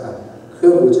สำคัญเครื่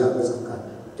องบูชาก็สำคัญ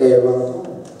แต่เราต้อง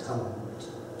ท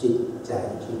ำจิตใจ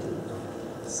ที่ถูกต้อง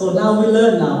So now we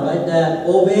learn right, that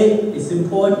obey is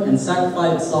important and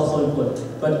sacrifice is also important,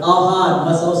 but our heart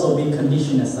must also be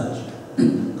conditioned as such.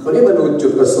 คราวนี้มาดูจุ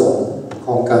ดประสงค์ข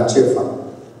องการเชื่อฟัง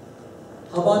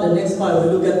How about the next part? We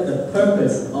look at the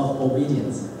purpose of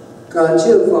obedience. การเ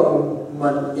ชื่อฟังมั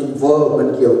น involve มัน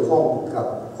เกี่ยวข้องกับ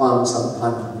ความสัมพั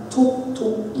นธ์ทุ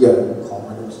กอย่างของ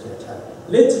มนุษยชาติ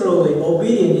Literally,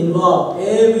 obedience involves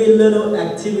every little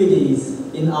activities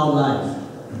in our life.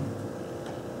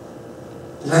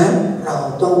 และเรา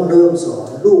ต้องเริ่มสอน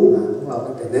ลูกหลานของเรา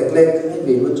ตั้งแต่เล็กๆให้เ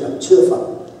รียนรู้จักเชื่อฟัง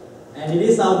And it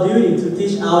is our duty to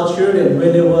teach our children when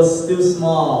they were still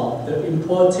small the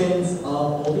importance of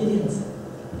obedience.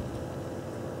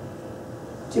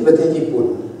 ที่ประเทศญี่ปุ่น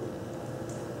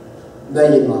ได้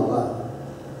ยินมาว่า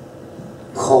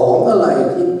ของอะไร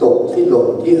ที่ตกที่หล่น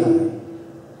ที่หาย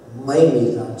ไม่มี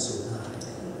การสูญหาย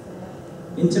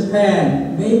In Japan,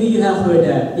 maybe you have heard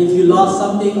that if you lost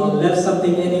something or left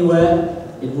something anywhere,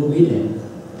 it will be there.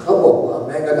 เขาบอกว่าแ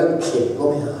ม้กระทั่งเข็มก็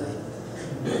ไม่หาย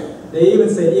They even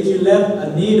say if you left a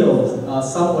needle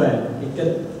somewhere,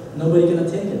 nobody gonna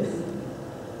take it.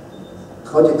 เ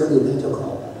ขาจะคืนให้เจ้าข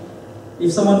อง If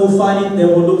someone will find it, they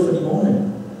will look for the owner.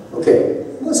 โอเค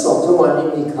เมื่อ2-3 วันนี้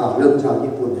มีข่าวเรื่องชาว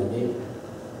ญี่ปุ่นอย่างนี้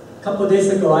A couple of days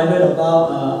ago, I heard about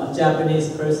a Japanese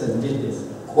person did this.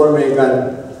 คนอเมริกัน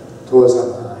โทรศัพ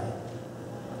ท์หาย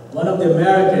One of the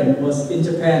Americans was in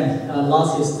Japan,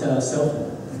 lost his cell phone.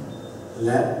 แ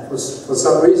ละ for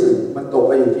some reason มันตกไ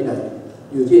ปอยู่ที่ไหน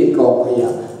อยู่ที่กองขย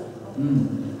ะ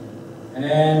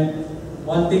And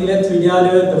one thing led to the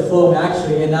other, the phone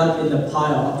actually ended up in the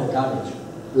pile of the garbage.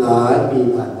 หลายปี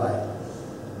ผ่านไป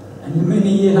And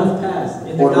many years have passed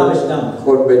in the garbage dump. ค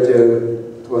นไปเจอ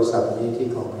โทรศัพท์นี้ที่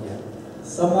กองขยะ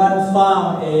Someone found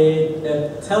a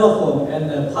telephone in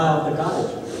the pile of the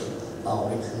garbage. เอาไ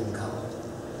ปคืนเขา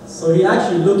So he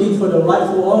actually looking for the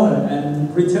rightful owner and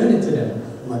returned it to them.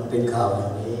 มันเป็นข่าวอย่า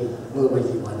งนี้เมื่อไม่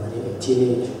กี่วันมานี้เองที่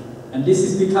นี่ And this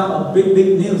has become a big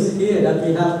news here that we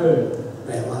have heard. แป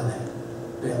ลว่าอะไร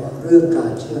แปลว่าเรื่องกา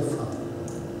รเชื่อฟัง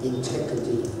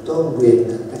integrity ต้องเรียน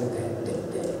กันตั้งแต่เด็ก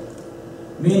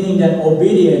Meaning that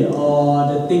obedience or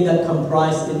the thing that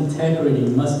comprise integrity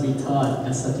must be taught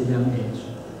at such a young age.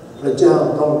 พระเจ้า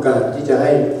ต้องการที่จะใ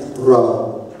ห้เรา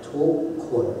ทุกค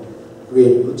นเรีย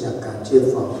นรู้จักการเชื่อ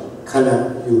ฟังขณะ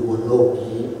อยู่บนโลก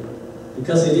นี้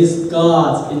Because it is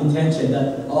God's intention that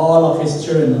all of His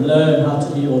children learn how to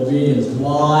be obedient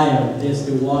while they're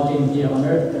still walking here on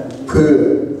earth. เพื่อ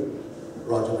เ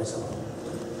ราจะไปสวรรค์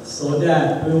So that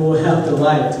we will have the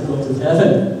right to go to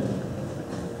heaven.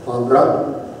 ความรัก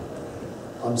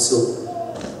ความสุข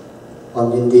ความ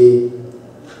ยินดี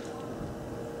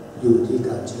อยู่ที่ก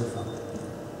ารเชื่อฟัง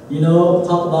You know,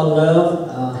 talk about love,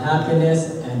 happiness,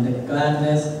 and the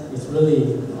gladness is really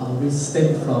we stem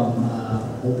from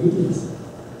obedience.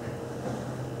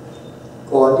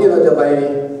 ก่อนที่เราจะไป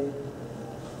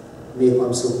มีควา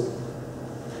มสุข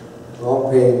ร้องเ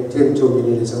พลงชื่นชมยิน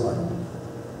ดีในสวรรค์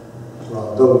เรา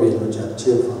ต้องเรียนรู้จักเ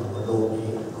ชื่อฟังบนโลกนี้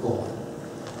ก่อน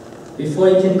Before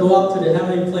you can go up to the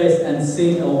heavenly place and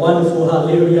sing a wonderful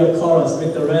hallelujah chorus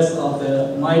with the rest of the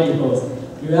mighty host,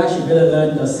 you actually better learn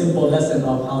the simple lesson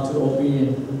of how to obey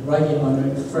right here on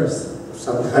earth first. ส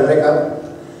ำคัญไหมครับ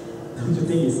Don't you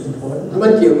think it's important? มั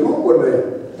นเกี่ยวข้องหมดเลย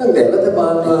ตั้งแต่รัฐบา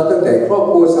ลมาตั้งแต่ครอบ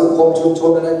ครัวสังคมชุมช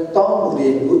นอะไรต้องเรี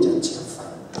ยนรู้จักเชื่อฟัง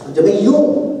มันจะไม่ยุ่ง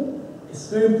It's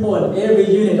very important. Every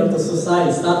unit of the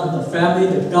society, starting with the family,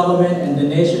 the government, and the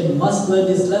nation, must learn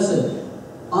this lesson.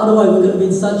 Otherwise, we're going to be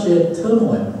in such a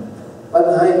turmoil. ปัญ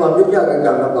หาความยุ่งยาก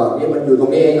ต่างๆลำบากนี้มันอยู่ตร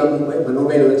งนี้เองครับมนุษย์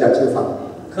ไม่รู้จักเชื่อฟัง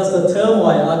Because the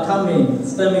turmoil are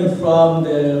stemming from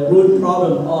the root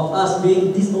problem of us being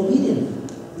disobedient.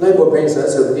 ในบทเพลงสรร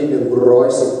เสริญที่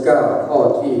119ข้อ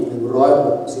ที่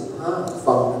165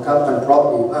ฟังนะครับมันเพราะ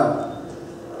ดีมาก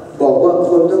บอกว่า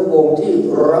คนทั้งปวงที่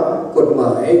รับกฎหม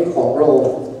ายของพระอง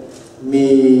ค์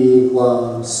มีความ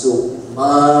สุขม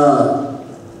าก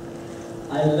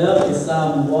I love this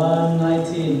Psalm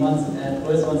 119,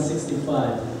 verse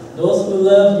 165. Those who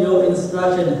love your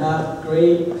instruction have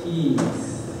great peace.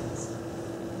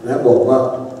 และบอกว่า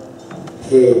เ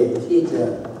หตุที่จะ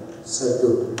สะ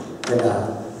ดุดกระดาษ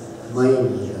ไม่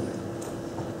มีเลย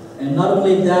And not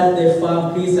only that, they found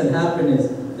peace and happiness.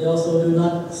 They also do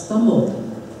not stumble.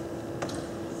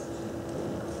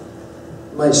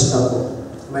 ไม่สะดุด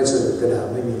ไม่สะดุดกระดาษ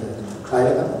ไม่มีเลยใครน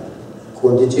ะครับค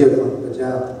นที่เชื่อฟังพระเจ้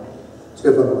าเชื่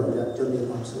อฟังพระเจ้าจะมีค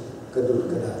วามสุขกระดุด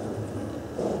กระดาษ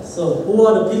So who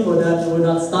are the people that will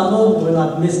not stumble, will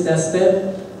not miss their step,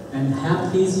 and have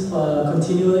peace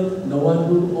continually? The one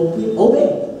who obey.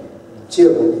 เชื่อ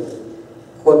ผม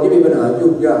คนที่มีปัญหา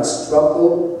ยุ่งยาก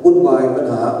struggle วุ่นวายปัญ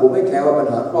หาผมไม่แคร์ว่าปัญ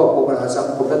หาครอบครัวปัญหาสัง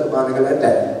คมรัฐบาลอะไรก็แล้วแ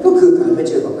ต่ก็คือการไม่เ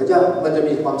ชื่อฟังพระเจ้ามันจะ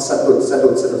มีความสะดุด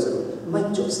ไม่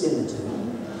จบสิ้นเลย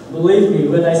Believe me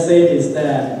when I say this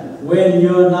that when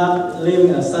you're not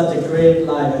living such a great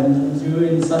life and you're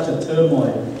in such a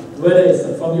turmoil, whether it's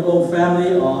from your own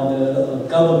family or the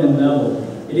government level,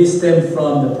 it is stemmed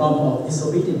from the problem of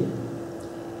disobedience.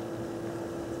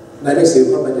 ในหนังสือ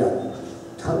พระบัญญัติ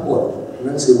ทั้งหมดห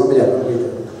นังสือพระบัญญัติพระคัมภี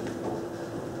ร์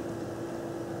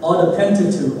All the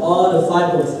Pentateuch, all the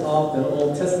 5 books of the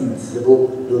Old Testament, the book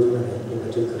Deuteronomy in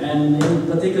particular and in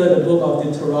particular the book of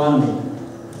Deuteronomy.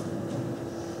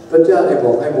 พระเจ้าได้บ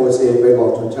อกให้โมเสสไปบอก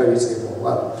ชนชาติอิสราเอลบอก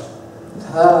ว่า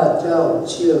ถ้าเจ้า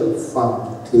เชื่อฟัง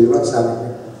ถือรักษา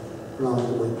เราจ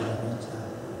ะอวยพรให้เจ้า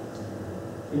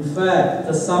In fact,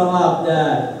 to sum up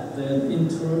that in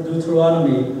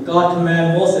Deuteronomy, God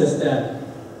commanded Moses that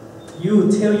you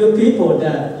tell your people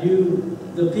that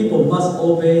the people must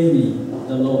obey me,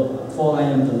 the Lord, for I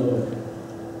am the Lord.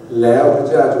 แล้วพระ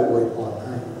เจ้าจะอวยพรใ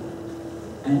ห้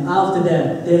And after that,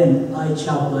 then I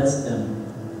shall bless them.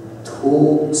 ทุ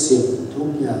กสิ่งทุก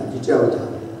อย่างที่เจ้าท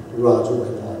ำเราจะอว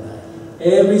ยพรให้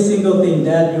Every single thing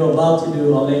that you're about to do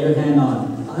or lay your hand on,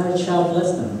 I shall bless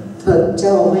them. ถ้าเ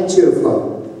จ้าไม่เชื่อฟัง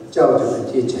เจ้าจะเป็น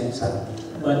ที่แช่งสรร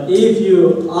But if you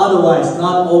otherwise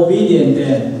not obedient,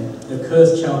 then the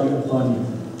curse shall be upon you.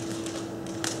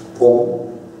 ผม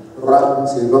รักหนัง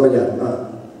สือพระบัญญัติมาก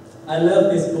I love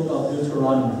this book of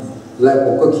Deuteronomy. และผ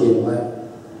มก็เขียนไว้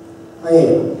ให้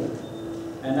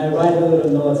And I write a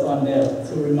little notes on there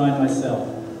to remind myself.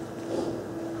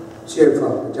 เชื่อฟั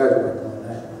งพระเจ้าจะอวยพรใ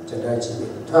ห้จะได้ชีวิต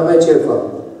ถ้าไม่เชื่อฟัง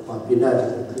ความพินาศจะ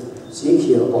เกิดขึ้นสีเ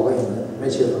ขียวบอกว่าเห็นไหมไม่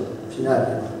เชื่อฟังพินาศแ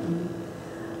น่นอน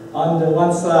On the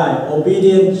one side,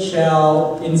 obedience shall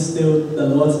instill the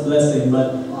Lord's blessing, but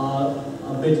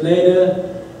a bit later,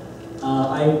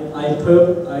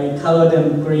 I color them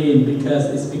green because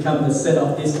it's become the set of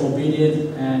disobedience,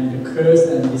 and the curse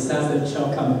and disaster shall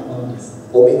come upon us.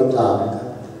 ผมมีคำถามนะครับ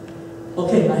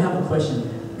Okay, I have a question.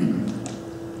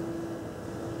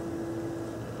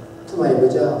 ทำไมพร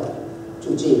ะเจ้า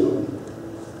จู้จี้เรา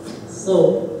So,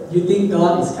 you think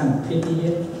God is kind of picky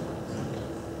here?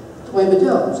 ทำไมพระเจ้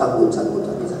าสั่งนู่นสั่งนี่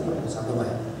สั่งทำไม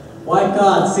Why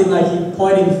God seem like He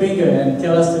pointing finger and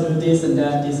tell us to do this and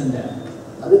that, this and that?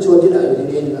 อนุชนที่นั่งอยู่ที่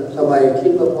นี่นะครับทำไมคิ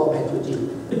ดว่าพ่อแม่จู้จี้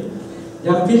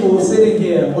Young people who are sitting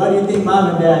here, why do you think mom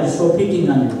and dad is so picking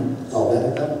on you? ตอบได้ไหม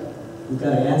ครับ You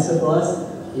got an answer for us?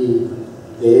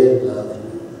 They love you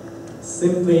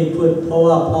Simply put, เพราะ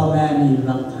ว่าพ่อแม่นี่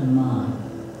รักท่านมาก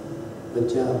พระ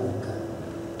เจ้าเหมือนกัน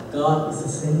God is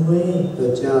the same way. พร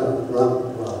ะเจ้ารัก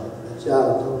เราพระเจ้า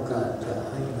ต้องการจะ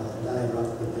ให้เราได้รับ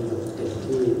ผลประโยชน์เต็ม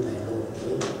ที่ในโลก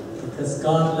นี้ Because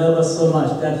God loves us so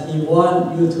much that He wants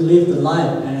you to live the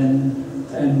life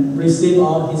and receive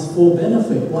all His full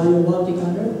benefit while you're walking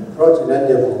on earth. เพราะฉะนั้นอ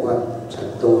ย่าบอกว่าฉัน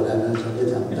โตแล้วนะฉันจะ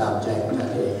ทำตามใจของฉัน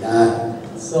เองได้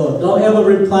So don't ever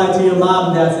reply to your mom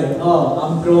and dad saying, "Oh,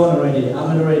 I'm grown already. I'm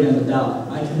already an adult.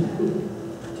 I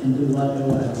can do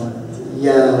whatever I want." อ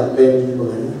ย่าเป็นเหมื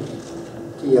อน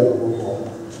ที่ยาโคบบอก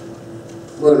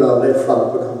เมื่อเราได้ฟัง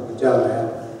พระคำพระเจ้าแล้ว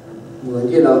เหมือน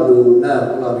ที่เราดูหน้าข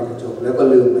องเราในกระจกแล้วก็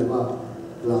ลืมไปว่า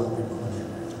เราเป็นคนยัง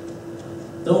ไง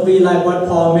Don't be like what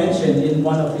Paul mentioned in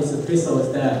one of his epistles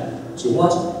that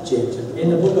what in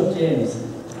the book of James,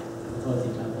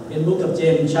 in the book of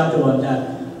James chapter 1 that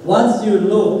once you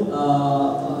look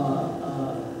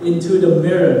into the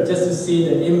mirror just to see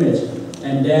the image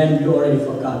and then you already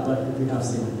forgot what you have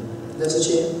seen. That's a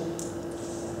shame.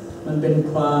 มันเป็น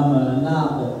ความน่า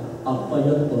อัปย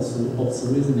ศอกสู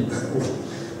ริสเนส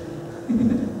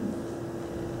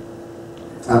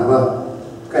ถามว่า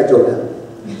ใกล้จบแล้ว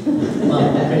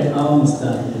Okay, almost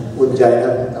done. อุ่นใจแล้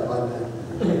วกลับบ้านได้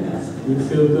You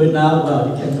feel good now? Well,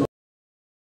 you can go.